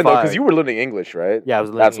 that's 4 or different, though, 5. because you were learning English, right? Yeah, I was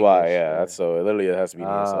learning That's why, English, yeah. That's so, literally, it has to be an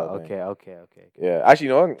ESL thing. Okay. Yeah, actually,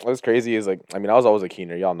 you know what's crazy is like, I mean, I was always a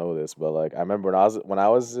keener. Y'all know this, but like, I remember when I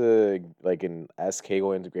was like in SK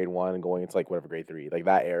going into grade 1 and going into like whatever grade 3, like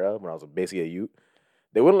that era when I was basically a youth,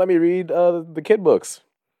 they wouldn't let me read the kid books.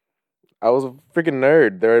 I was a freaking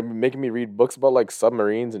nerd. They were making me read books about like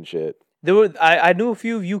submarines and shit. There were I knew a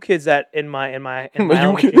few of you kids that in my You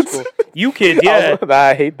elementary kids? school. You kids, yeah.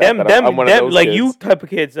 I hate that. I'm one of those like kids. you type of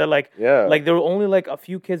kids that like Yeah. like there were only like a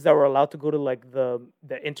few kids that were allowed to go to like the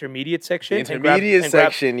intermediate section. The intermediate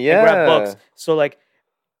section, and grab books. yeah. So like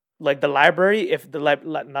the library, if the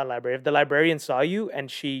not library, if the librarian saw you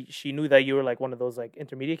and she knew that you were like one of those like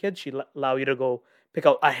intermediate kids, she'd allow you to go pick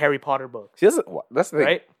out a Harry Potter book. See, that's the thing.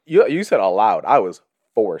 Right? You said allowed. I was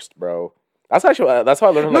forced, bro. That's how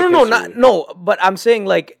I learned. No. But I'm saying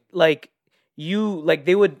like you like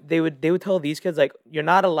they would tell these kids like you're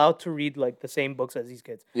not allowed to read like the same books as these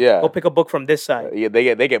kids. Yeah. Go pick a book from this side. Yeah,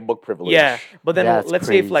 they get book privilege. Yeah, but then That's let's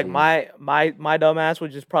say if like crazy. my dumb ass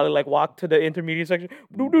would just probably like walk to the intermediate section.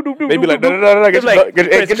 They'd be like, no, They'd get be like,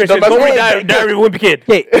 your Chris, dumb go read ass Diary of a Wimpy Kid.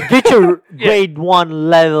 Okay, get your grade 1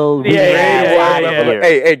 level. Yeah, reading yeah, out yeah, of yeah. here.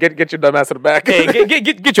 Hey, get your dumb ass in the back. Hey,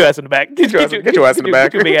 get your ass in the back. Get your ass in the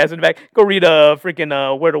back. Get your big ass in the back. Go read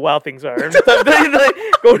freaking Where the Wild Things Are.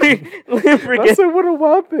 Go read freaking. That's like what the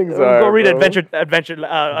wild things are. Go read bro. adventure,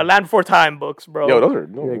 A Land Before Time books, bro. Yo, those are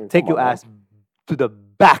Like, take your ass to the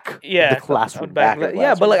back yeah, of the classroom. back. of the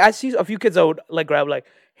Yeah, but classroom. like I see a few kids that would like grab like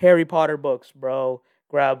Harry Potter books, bro.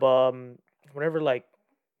 Grab whatever like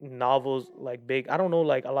novels, like big. I don't know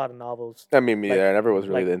like a lot of novels. I mean, me, Like- I never was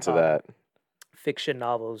really like, into that. fiction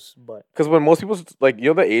novels, but Because when most people like, you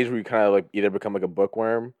know, the age where you kind of like either become like a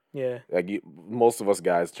bookworm, yeah, like most of us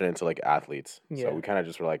guys turn into like athletes. Yeah. So we kind of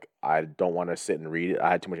just were like, I don't want to sit and read. I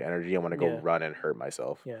had too much energy. I want to go Yeah. run and hurt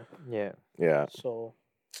myself. yeah. Yeah. Yeah. So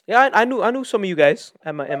yeah, I knew some of you guys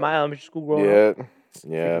at my elementary school growing up. Yeah.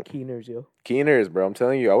 Yeah. Freaking Keeners, yo. Keeners, bro. I'm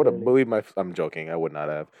telling you, I would have Really? bullied my. I'm joking. I would not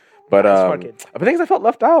have. But Nah, smart kid. the thing is, I felt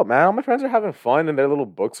left out, man. All my friends are having fun in their little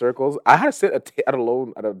book circles. I had to sit at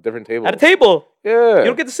a different table. At a table. Yeah. You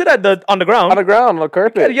don't get to sit on the ground. on the ground, on the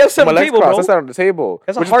carpet. Yeah, you have to sit My on the legs table, crossed. bro. I sat on the table.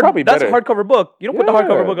 That's which a is probably that's a better. hardcover book. You don't put the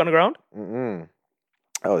hardcover Yeah. book on the ground. Mm-mm.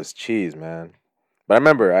 That was cheese, man. But I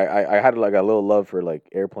remember I had like a little love for like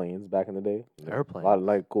airplanes back in the day. Airplanes? A lot of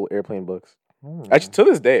like cool airplane books. Hmm. Actually, to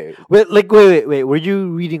this day. Wait. Were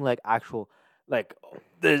you reading like actual, like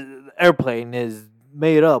the airplane is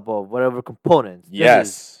made up of whatever components? This Yes.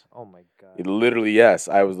 is- oh my god. Literally, yes.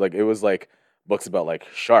 I was like, it was like books about like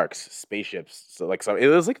sharks, spaceships. So like, it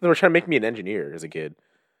was like they were trying to make me an engineer as a kid.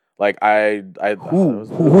 Like I Who was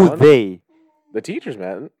who they? the teachers,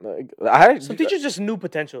 man. Like, I had Some teachers just knew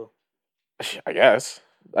potential. I guess.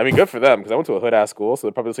 I mean, good for them because I went to a hood ass school, so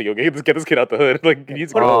they're probably just like, "Yo, get this kid out the hood." Like, he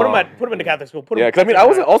needs to Put him, grow put up. him, put him in the Catholic school. Put him Yeah, because I mean, I in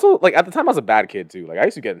was the- also like at the time I was a bad kid too. Like I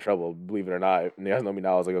used to get in trouble, believe it or not. And you guys know me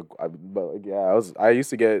now. I was like, but like, yeah,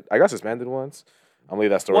 I got suspended once. I'm gonna leave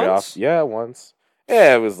that story Once? off. Yeah, once.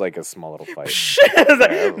 Yeah, it was like a small little fight. It's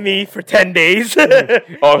like, me for 10 days.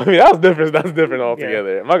 Oh, I mean, that was different. That's different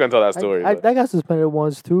altogether. I'm not gonna tell that story. I but- got suspended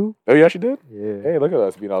once too. oh, you actually did? Yeah. Hey, look at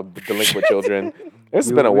us being all delinquent children. It's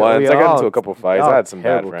You- been a we- once. we I got all- into a couple fights. we all I had some bad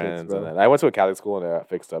terrible kids, friends, bro. and then I went to a Catholic school and I got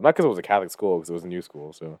fixed up. Not because it was a Catholic school, because it was a new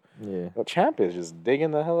school. So, Yeah. the champ is just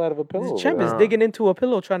digging the hell out of a pillow. This champ over is there. digging into a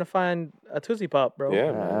pillow trying to find a Tootsie Pop, bro. Yeah,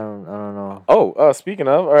 I man. don't know. Oh, speaking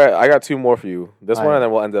of, all right, I got two more for you. This one, Alright. and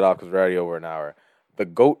then we'll end it off because we're already over an hour. The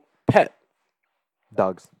goat pet.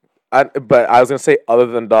 Dogs. But I was gonna say other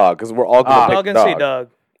than dog because we're all gonna I'm pick not gonna say dog.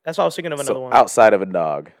 That's why I was thinking of another So one. outside of a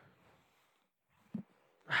dog,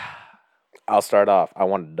 I'll start off. I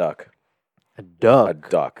want a duck. A A duck.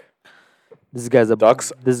 duck. This guy's a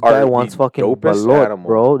Ducks This are guy the wants fucking dopest balot, animal.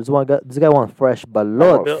 bro. This guy wants fresh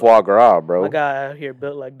balot. Bill- Foie gras, bro. My guy out here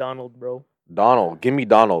built like Donald, bro. Donald, give me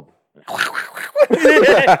Donald.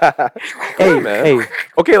 Hey, man. hey,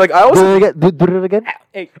 Okay, like I was. do it again. Do it again.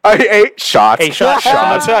 Hey, Hey, shots. Hey, shot.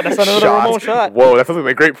 That's another shots. Ramon shot. Whoa, that sounds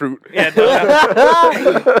like grapefruit. Yeah,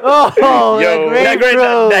 that, Oh, Yo, the that,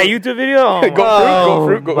 grapefruit. that YouTube video. Oh, Go my-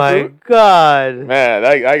 fruit, go my fruit. god. Man,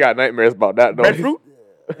 I got nightmares about that. Breadfruit?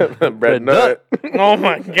 Bread nut. Oh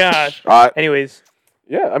my gosh. Shot. Anyways,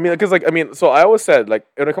 Yeah, I mean, because so I always said like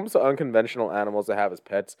when it comes to unconventional animals to have as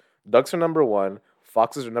pets, ducks are number one,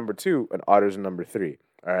 foxes are number two, and otters are number three.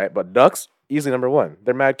 All right, but ducks easily number one.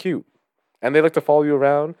 They're mad cute, and they like to follow you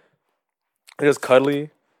around. They're just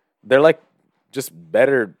cuddly. They're like just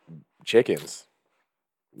better chickens.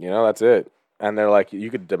 You know, that's it. And they're like you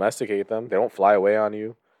could domesticate them. They don't fly away on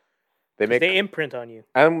you. They make they imprint on you.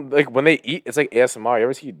 and like when they eat, it's like ASMR. You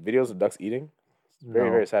ever see videos of ducks eating? It's very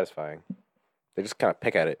No. very satisfying. They just kind of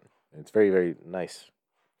pick at it. It's very very nice.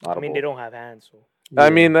 I Audible. mean, they don't have hands, so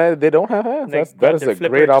I mean, they don't have hands. They That grab is their a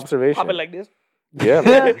flipper, great just observation. pop it like this. Yeah,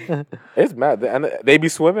 man. It's mad. And they be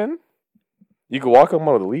swimming. You can walk them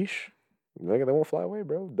on a leash. They won't fly away,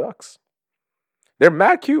 bro. Ducks. They're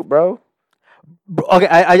mad cute, bro. Bro, okay,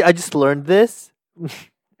 I just learned this.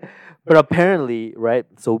 But apparently, right?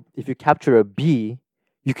 So if you capture a bee,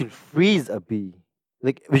 you can freeze a bee.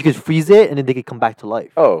 Like you can freeze it and then they can come back to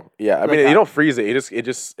life. Oh yeah. I Like mean, that. you don't freeze it.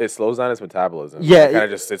 It slows down its metabolism. Yeah, It kind it- of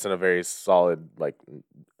just sits in a very solid like.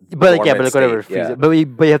 But like, yeah, but dormant like whatever, state, freeze yeah. it.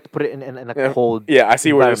 But you have to put it in a Yeah. cold. Yeah, I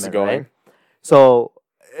see where this is environment, going. right? So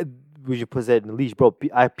we should put it in the leash, bro.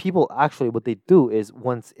 People actually, what they do is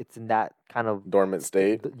once it's in that kind of Dormant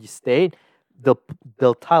state. state,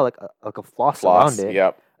 they'll tie like a floss Floss. around it,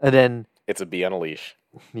 Yep. and then It's a bee on a leash.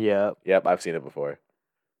 yeah. Yep, I've seen it before.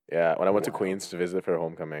 Yeah, when I went to Wow. Queens to visit for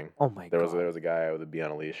homecoming, Oh my there god. was a guy with a bee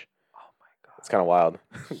on a leash. Oh my god. It's kind of wild.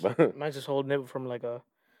 But Mine's just holding it from like a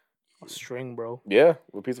string, bro. yeah,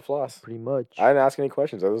 with a piece of floss. Pretty much. I didn't ask any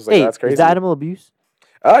questions. I was just like, Hey, that's crazy. is that animal abuse?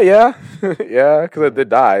 Oh yeah, yeah, because it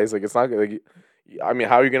dies. Like it's not like. I mean,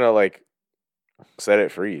 how are you gonna like set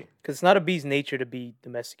it free? Because it's not a bee's nature to be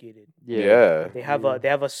domesticated. Yeah. They have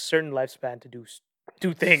a certain lifespan to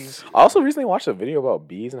do things. I also recently watched a video about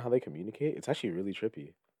bees and how they communicate. It's actually really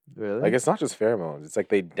trippy. Really? Like it's not just pheromones. It's like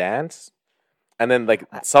they dance, and then like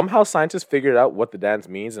somehow scientists figured out what the dance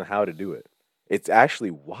means and how to do it. It's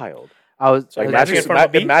actually wild. I was So Like Like Magic, magic from a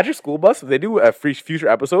bee? Magic School Bus, if they do a future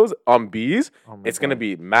episodes on bees, oh my it's gonna God.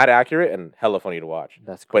 be mad accurate and hella funny to watch.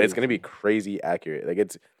 That's But it's gonna be crazy. crazy accurate. Like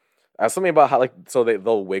it's something about how like so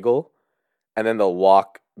they'll wiggle, and then they'll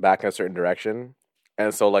walk back in a certain direction,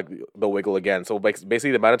 and so like they'll wiggle again. So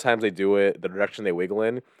basically, the amount of times they do it, the direction they wiggle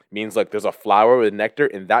in means like there's a flower with nectar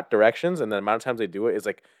in that directions, and the amount of times they do it is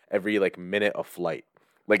like every like minute of flight.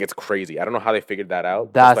 Like it's crazy. I don't know how they figured that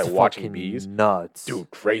out. That's just by watching fucking bees, nuts, dude.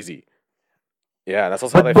 Crazy. Yeah, that's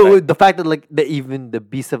also how they But the fact that like even the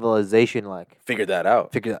bee civilization like figured that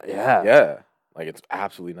out. figured out, yeah, Yeah, like it's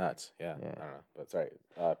absolutely nuts. Yeah, Yeah. I don't know, but sorry,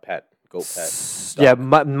 pet, goat pet. Yeah,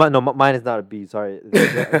 mine is not a bee. Sorry, we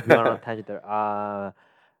went on a tangent there.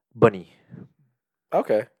 Bunny.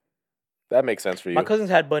 Okay, that makes sense for you. My cousins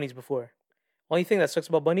had bunnies before. Only thing that sucks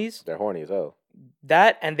about bunnies, They're horny as hell.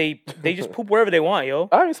 that and they just poop wherever they want, yo.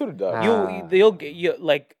 I mean, so do dogs. Ah.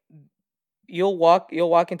 You'll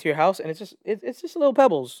walk into your house and it's just little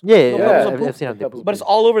pebbles. Yeah, Little yeah, pebbles of I've poop. seen how they Pebbles. poop. But it's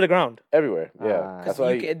all over the ground. Everywhere. Yeah, Ah. that's 'Cause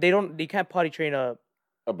why you can't potty train a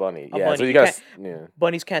a bunny. a Yeah, bunny. so you You guys. Yeah,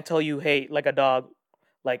 bunnies can't tell you, hey, like a dog,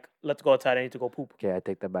 like let's go outside. I need to go poop. Okay, I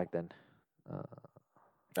take that back then.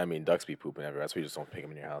 I mean, ducks be pooping everywhere. That's why you just don't pick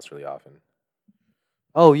them in your house really often.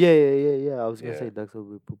 Oh yeah. I was gonna Yeah. say ducks will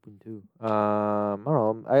be pooping too. I don't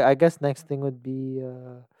know. I guess next thing would be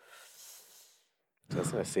So I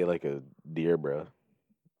was gonna say like a deer, bro.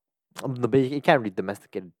 no, but you can't really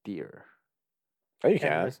domesticate a deer. Oh, you Yeah,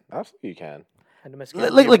 can. but- Absolutely, you can. And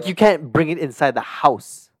domesticated Like deer, like bro. you can't bring it inside the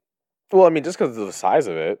house. Well, I mean, just because of the size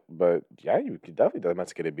of it, but yeah, you could definitely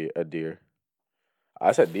domesticate a deer.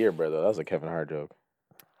 I said deer, bro. Though that was a Kevin Hart joke.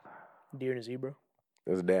 Deer and a zebra.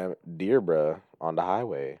 There's a damn deer, bro, on the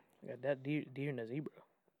highway. Got that deer and a zebra.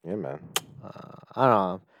 Yeah, man. I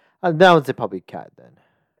don't know. Then I would say probably cat then.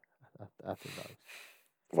 After dogs.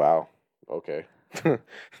 Wow. Okay. That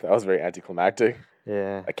was very anticlimactic.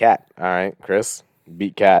 Yeah. A cat. All right, Chris.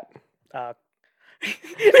 Beat cat.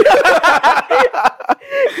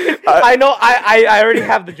 I know. I already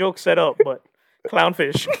have the joke set up, but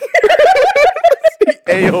clownfish.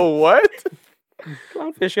 Ayo, what?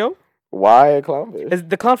 Clownfish, yo. Why a clownfish? Is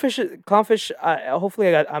the clownfish?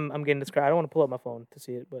 Hopefully, I'm getting this correct. I don't want to pull up my phone to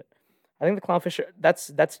see it, but I think the clownfish. That's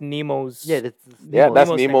Nemo's. Yeah, that's Yeah, that's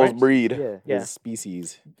Nemo's thing, Nemo's right? breed. Yeah. Yeah. His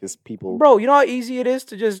species. His people. Bro, you know how easy it is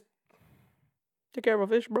to just take care of a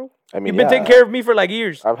fish, bro. I mean, You've been taking care of me for like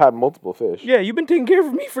years. I've had multiple fish. Yeah, you've been taking care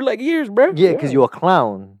of me for like years, bro. Yeah, because you're a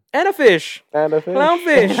clown. And a fish, And a fish.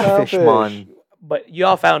 Clownfish. Fishmon. but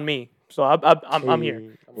y'all found me, so I'm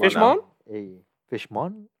here. Come on Fishmon? now. Hey,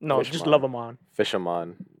 Fishmon? No, just Fishmon. love them on.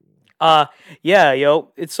 Fisherman. Yeah,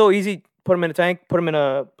 yo, it's so easy. Put them in a tank. Put them in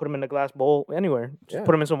a glass bowl. Anywhere. Just Yeah.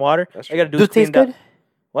 put them in some water. That's All you gotta do Does is it taste clean good? that.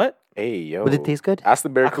 What? Hey, yo. Would it taste good? Ask the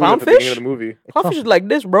barracuda at the clownfish? beginning of the movie. Clownfish is like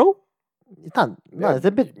this, bro. It's not. No, it's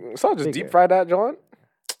a bit. It's not just bigger. deep fry that, John.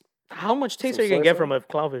 How much taste Some are you gonna soy get sauce? from a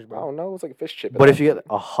clownfish, I bro? don't know. It's like a fish chip. But if you get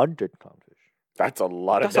 100 clownfish, That's a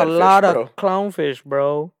lot of That's a dead lot fish, of bro. clownfish,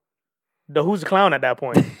 bro. Who's the clown at that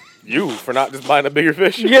point? You for not just buying a bigger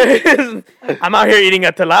fish. Yes. I'm out here eating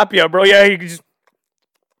a tilapia, bro. Yeah, you can just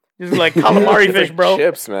like calamari It's fish, like bro.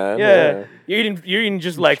 Chips, man. Yeah. You're eating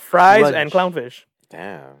just like fries and Lunch. clownfish.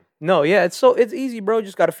 Damn. No, yeah, it's easy, bro.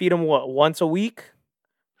 Just gotta feed them once a week.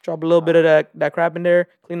 Drop a little bit of that crap in there.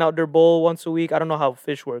 Clean out their bowl once a week. I don't know how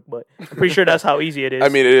fish work, but I'm pretty sure that's how easy it is. I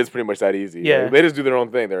mean, it is pretty much that easy. Yeah. Like, they just do their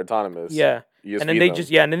own thing. They're autonomous. yeah. You just And then feed they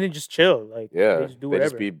them. just chill. Like Yeah. they just do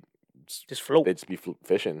whatever. Just float. They just be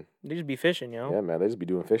fishing. They just be fishing, yo. Yeah, man. They just be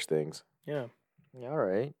doing fish things. Yeah. yeah, all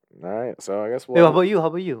right. All right. So I guess Hey, we'll. how about you? How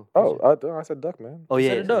about you? Oh, I said duck, man. Oh You yeah,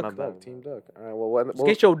 said a yeah, duck. my bad. Duck, team duck. All right. Well, what? Just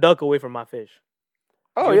get your duck away from my fish.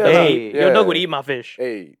 Oh Your yeah. duck- Hey, Your duck would eat my fish.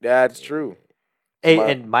 Hey, that's true. Hey, My-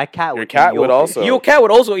 and my cat. your would cat eat would your also- fish. Your cat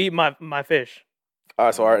would also eat my fish.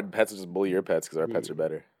 So our pets just bully your pets because our pets are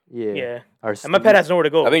better. Yeah. Yeah. Our And my pet has nowhere to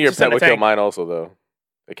go. I think your Just in pet the would kill tank. mine also, though.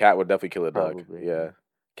 The cat would definitely kill a duck. Probably. Yeah.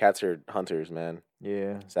 Cats are hunters, man.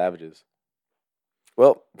 Yeah. Savages.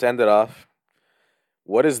 Well, to end it off,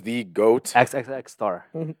 what is the GOAT XXX star.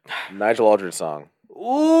 Nigel Aldridge song?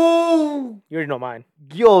 Ooh. You already know mine.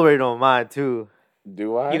 You already know mine too.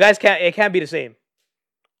 Do I? You guys can't. It can't be the same.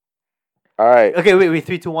 All right. Okay, wait.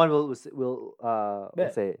 3, 2, 1. We'll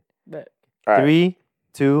Bet. say it. Bet. All right. 3,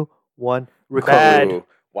 2, 1. Bad. Clue.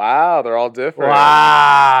 Wow, they're all different.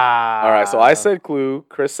 Wow. All right, so I said Clue,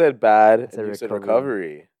 Chris said Bad, said and you said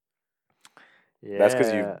Recovery. Recovery. That's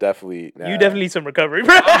because you definitely... You definitely need some recovery,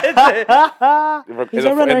 bro. In He's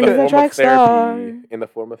a runner, he's a the form track of therapy. star. In the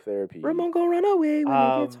form of therapy. Ramon gonna run away when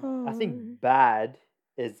he gets home. I think Bad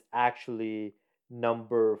is actually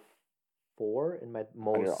number 4 in my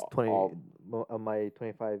most on my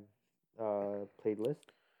 25 playlist.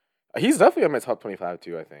 He's definitely on my top 25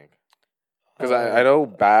 too, I think. Because Uh, I know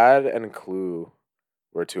Bad and Clue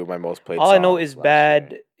were two of my most played all I know songs is last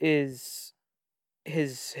Bad year. is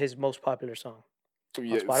his most popular song on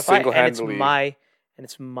Yeah, Spotify, and single-handedly.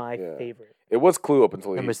 it's my Yeah. favorite. It was Clue up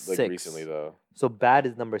until Number like 6. recently though. So Bad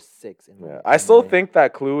is number 6. Yeah, I still think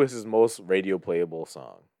that Clue is his most radio playable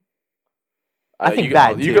song. I think you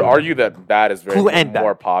Bad, could, you could too. argue that Bad is very Clue and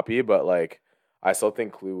more Bad. poppy, but like I still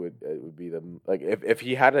think Clue would be the like if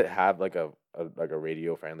he had to have like a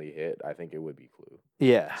radio friendly hit, I think it would be Clue.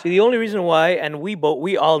 Yeah. See, the only reason why, and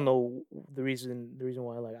we all know the reason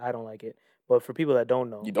why, like, I don't like it. But for people that don't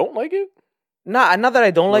know, You don't like it? not that I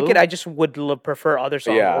don't like Clue? it. I just would prefer other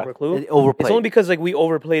songs Yeah. over Clue. It overplayed. It's only because like we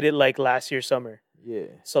overplayed it like last year summer. yeah.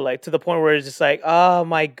 So like to the point where it's just like, oh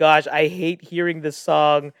my gosh, I hate hearing this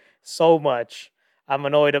song so much. I'm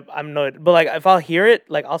annoyed. But like if I'll hear it,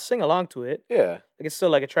 like I'll sing along to it. Yeah, Like it's still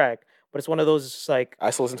like a track, but it's one of those just like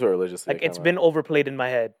I still listen to it religiously. it's kinda. been overplayed in my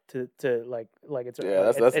head to like it's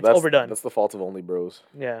Yeah, it's overdone. That's the fault of only bros.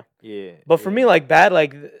 Yeah. Yeah. But for me, like Bad,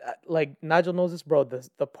 like Nigel knows this, bro.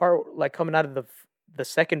 The part like coming out of the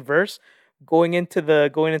second verse, going into the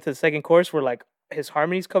second chorus, where like his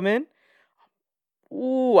harmonies come in.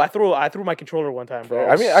 Ooh, I threw my controller one time, bro.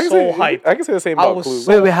 I mean, I can so say hyped. I can say the same I about was Clue.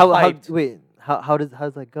 so- hyped. How does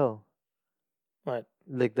that go? What?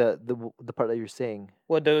 Like the part that you're saying.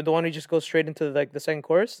 What the one who just goes straight into like the second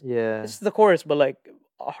chorus? Yeah. This is the chorus, but like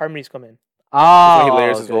harmonies come in. Oh, When he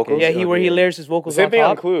layers his vocals? Yeah, where he layers his The vocals same on thing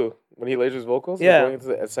on top. Clue when he layers his vocals. Yeah. going into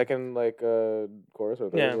the second like chorus or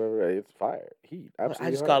third, Yeah. whatever. It's fire. Heat. Absolutely.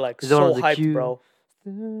 I just hot. got like Is that one so of the hyped, cue- bro.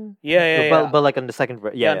 Yeah. But like on the second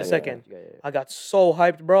verse. Yeah, on the second. Yeah. I got so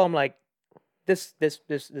hyped, bro. I'm like, this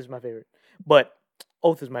is my favorite. But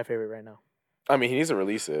Oath is my favorite right now. I mean, he needs to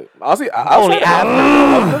release it. Honestly, Only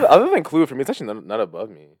other than Clue, for me, it's actually not above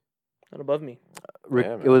me. Not above me.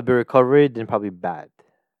 Yeah, It would be Recovery, then probably Bad.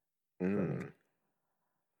 Mm.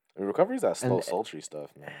 And Recovery's that slow, And- sultry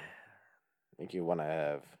stuff, man. Make you want to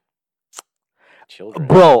have children.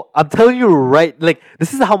 Bro, I'm telling you right, like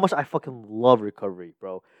this is how much I fucking love Recovery,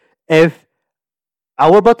 bro. If I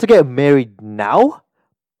were about to get married now,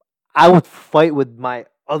 I would fight with my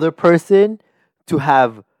other person to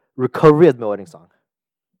have Recovery as my wedding song.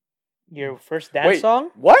 Your first dance Wait, song?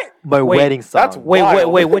 what? My Wait, wedding song. that's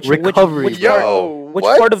Wait. Which Recovery, which, Yo, which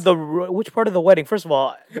what? part of the wedding? First of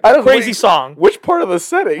all, I don't crazy wait, song. Which part of the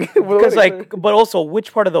setting? Because like, but also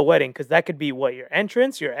which part of the wedding? Because that could be what your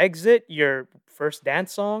entrance, your exit, your first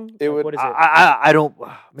dance song. It Like, would- What is it? I don't.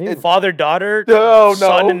 Maybe Father, daughter, No,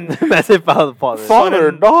 son no. and massive father.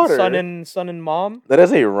 Father, daughter. son and mom. that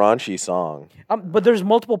is a raunchy song. But there's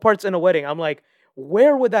multiple parts in a wedding. I'm like,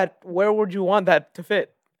 where would you want that to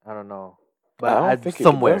fit? I don't know, I but don't think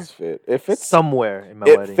somewhere, it does fit. It fits. somewhere in my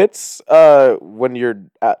It wedding. fits when you're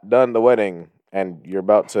done the wedding and you're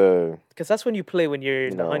about to. Because that's when you play when you're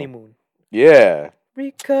in the No. honeymoon. Yeah.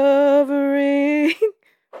 Recovery,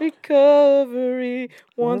 recovery.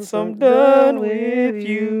 Once I'm done with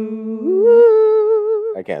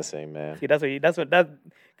you. I can't sing, man. See, that's what.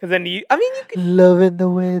 Because then you. I mean, you could. Loving the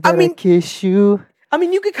way that I mean- kiss you,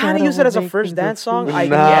 You could kind of Gotta use it as a make first things dance song. look I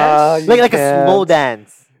Nah, guess. you like a slow can't.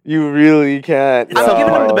 dance. You really can't. I'm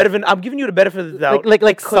giving them the No. benefit. I'm giving you the benefit of the doubt. Like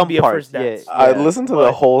It could some be a parts, first dance. yeah. I listen to the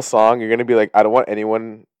but- whole song. You're gonna be like, I don't want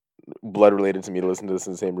anyone blood related to me to listen to this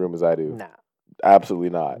in the same room as I do. Nah, Absolutely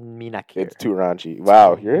not. me not care. It's too raunchy.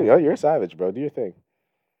 Wow, you're a savage, bro. Do your thing.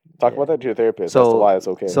 Talk Yeah. about that to your therapist. So- That's why it's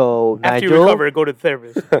okay. So After you Nigel, recover, go to the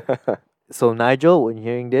therapist. so Nigel, when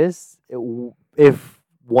hearing this, if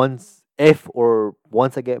once I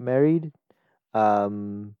get married,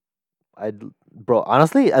 honestly,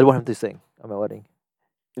 I want him to sing at my wedding.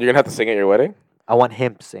 You're gonna have to sing at your wedding. I want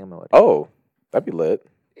him to sing at my wedding. Oh, that'd be lit.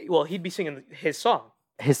 Well, he'd be singing his song.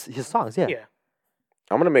 His songs, yeah. Yeah.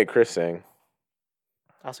 I'm gonna make Chris sing.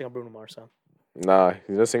 I'll sing a Bruno Mars song. Nah,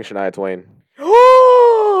 he's gonna sing Shania Twain.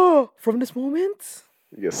 From this moment.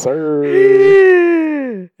 Yes, sir.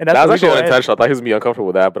 And That that's was what actually we go unintentional. I thought he was gonna be uncomfortable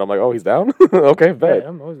with that, but I'm like, oh, he's down. Okay, ahead. bet. Yeah,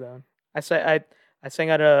 I'm always down. I sang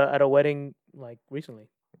at a wedding like recently.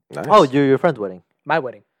 Nice. Oh, your friend's wedding. My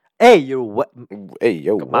wedding. Hey, your what? Hey,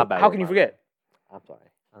 yo. My what? bad. How can you forget? I'm sorry.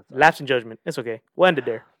 I'm sorry. Lapse in judgment. It's okay. We'll end it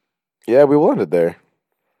there. Yeah, we will end it there.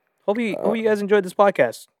 Hope you guys enjoyed this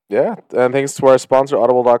podcast. Yeah, and thanks to our sponsor,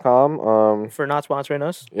 Audible.com. For not sponsoring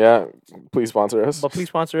us, Yeah, please sponsor us. but please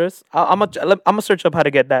sponsor us. I'm gonna search up how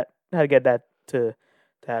to get that to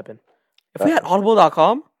happen. If we had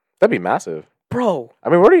Audible.com, That'd be massive. bro. I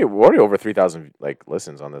mean, we're already over 3,000 like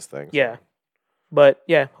listens on this thing. so- Yeah. But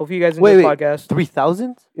yeah, hope you guys enjoy Wait, the wait. podcast.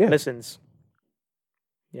 3,000? Yeah. Listens.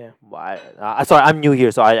 Yeah. Sorry, I'm new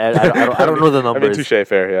here, so I don't know the I mean, numbers. touche,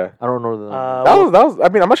 fair, yeah. I don't know the numbers. Uh, That was. I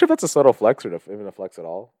mean, I'm not sure if that's a subtle flex or even a flex at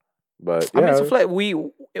all. But I yeah, mean, it's a flat.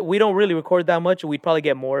 We don't really record that much. We'd probably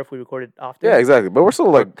get more if we recorded often. yeah, exactly. But we're still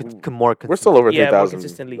like More we're still over Yeah, more 3,000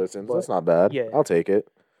 consistently, listens. but- That's not bad. yeah. I'll take it.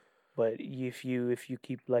 But if you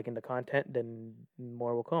keep liking the content, then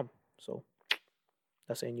more will come. So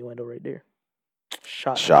that's innuendo right there.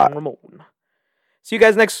 Shot. Shot. Ramon. See you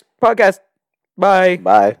guys next podcast. Bye.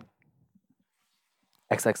 Bye.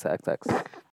 XXXX.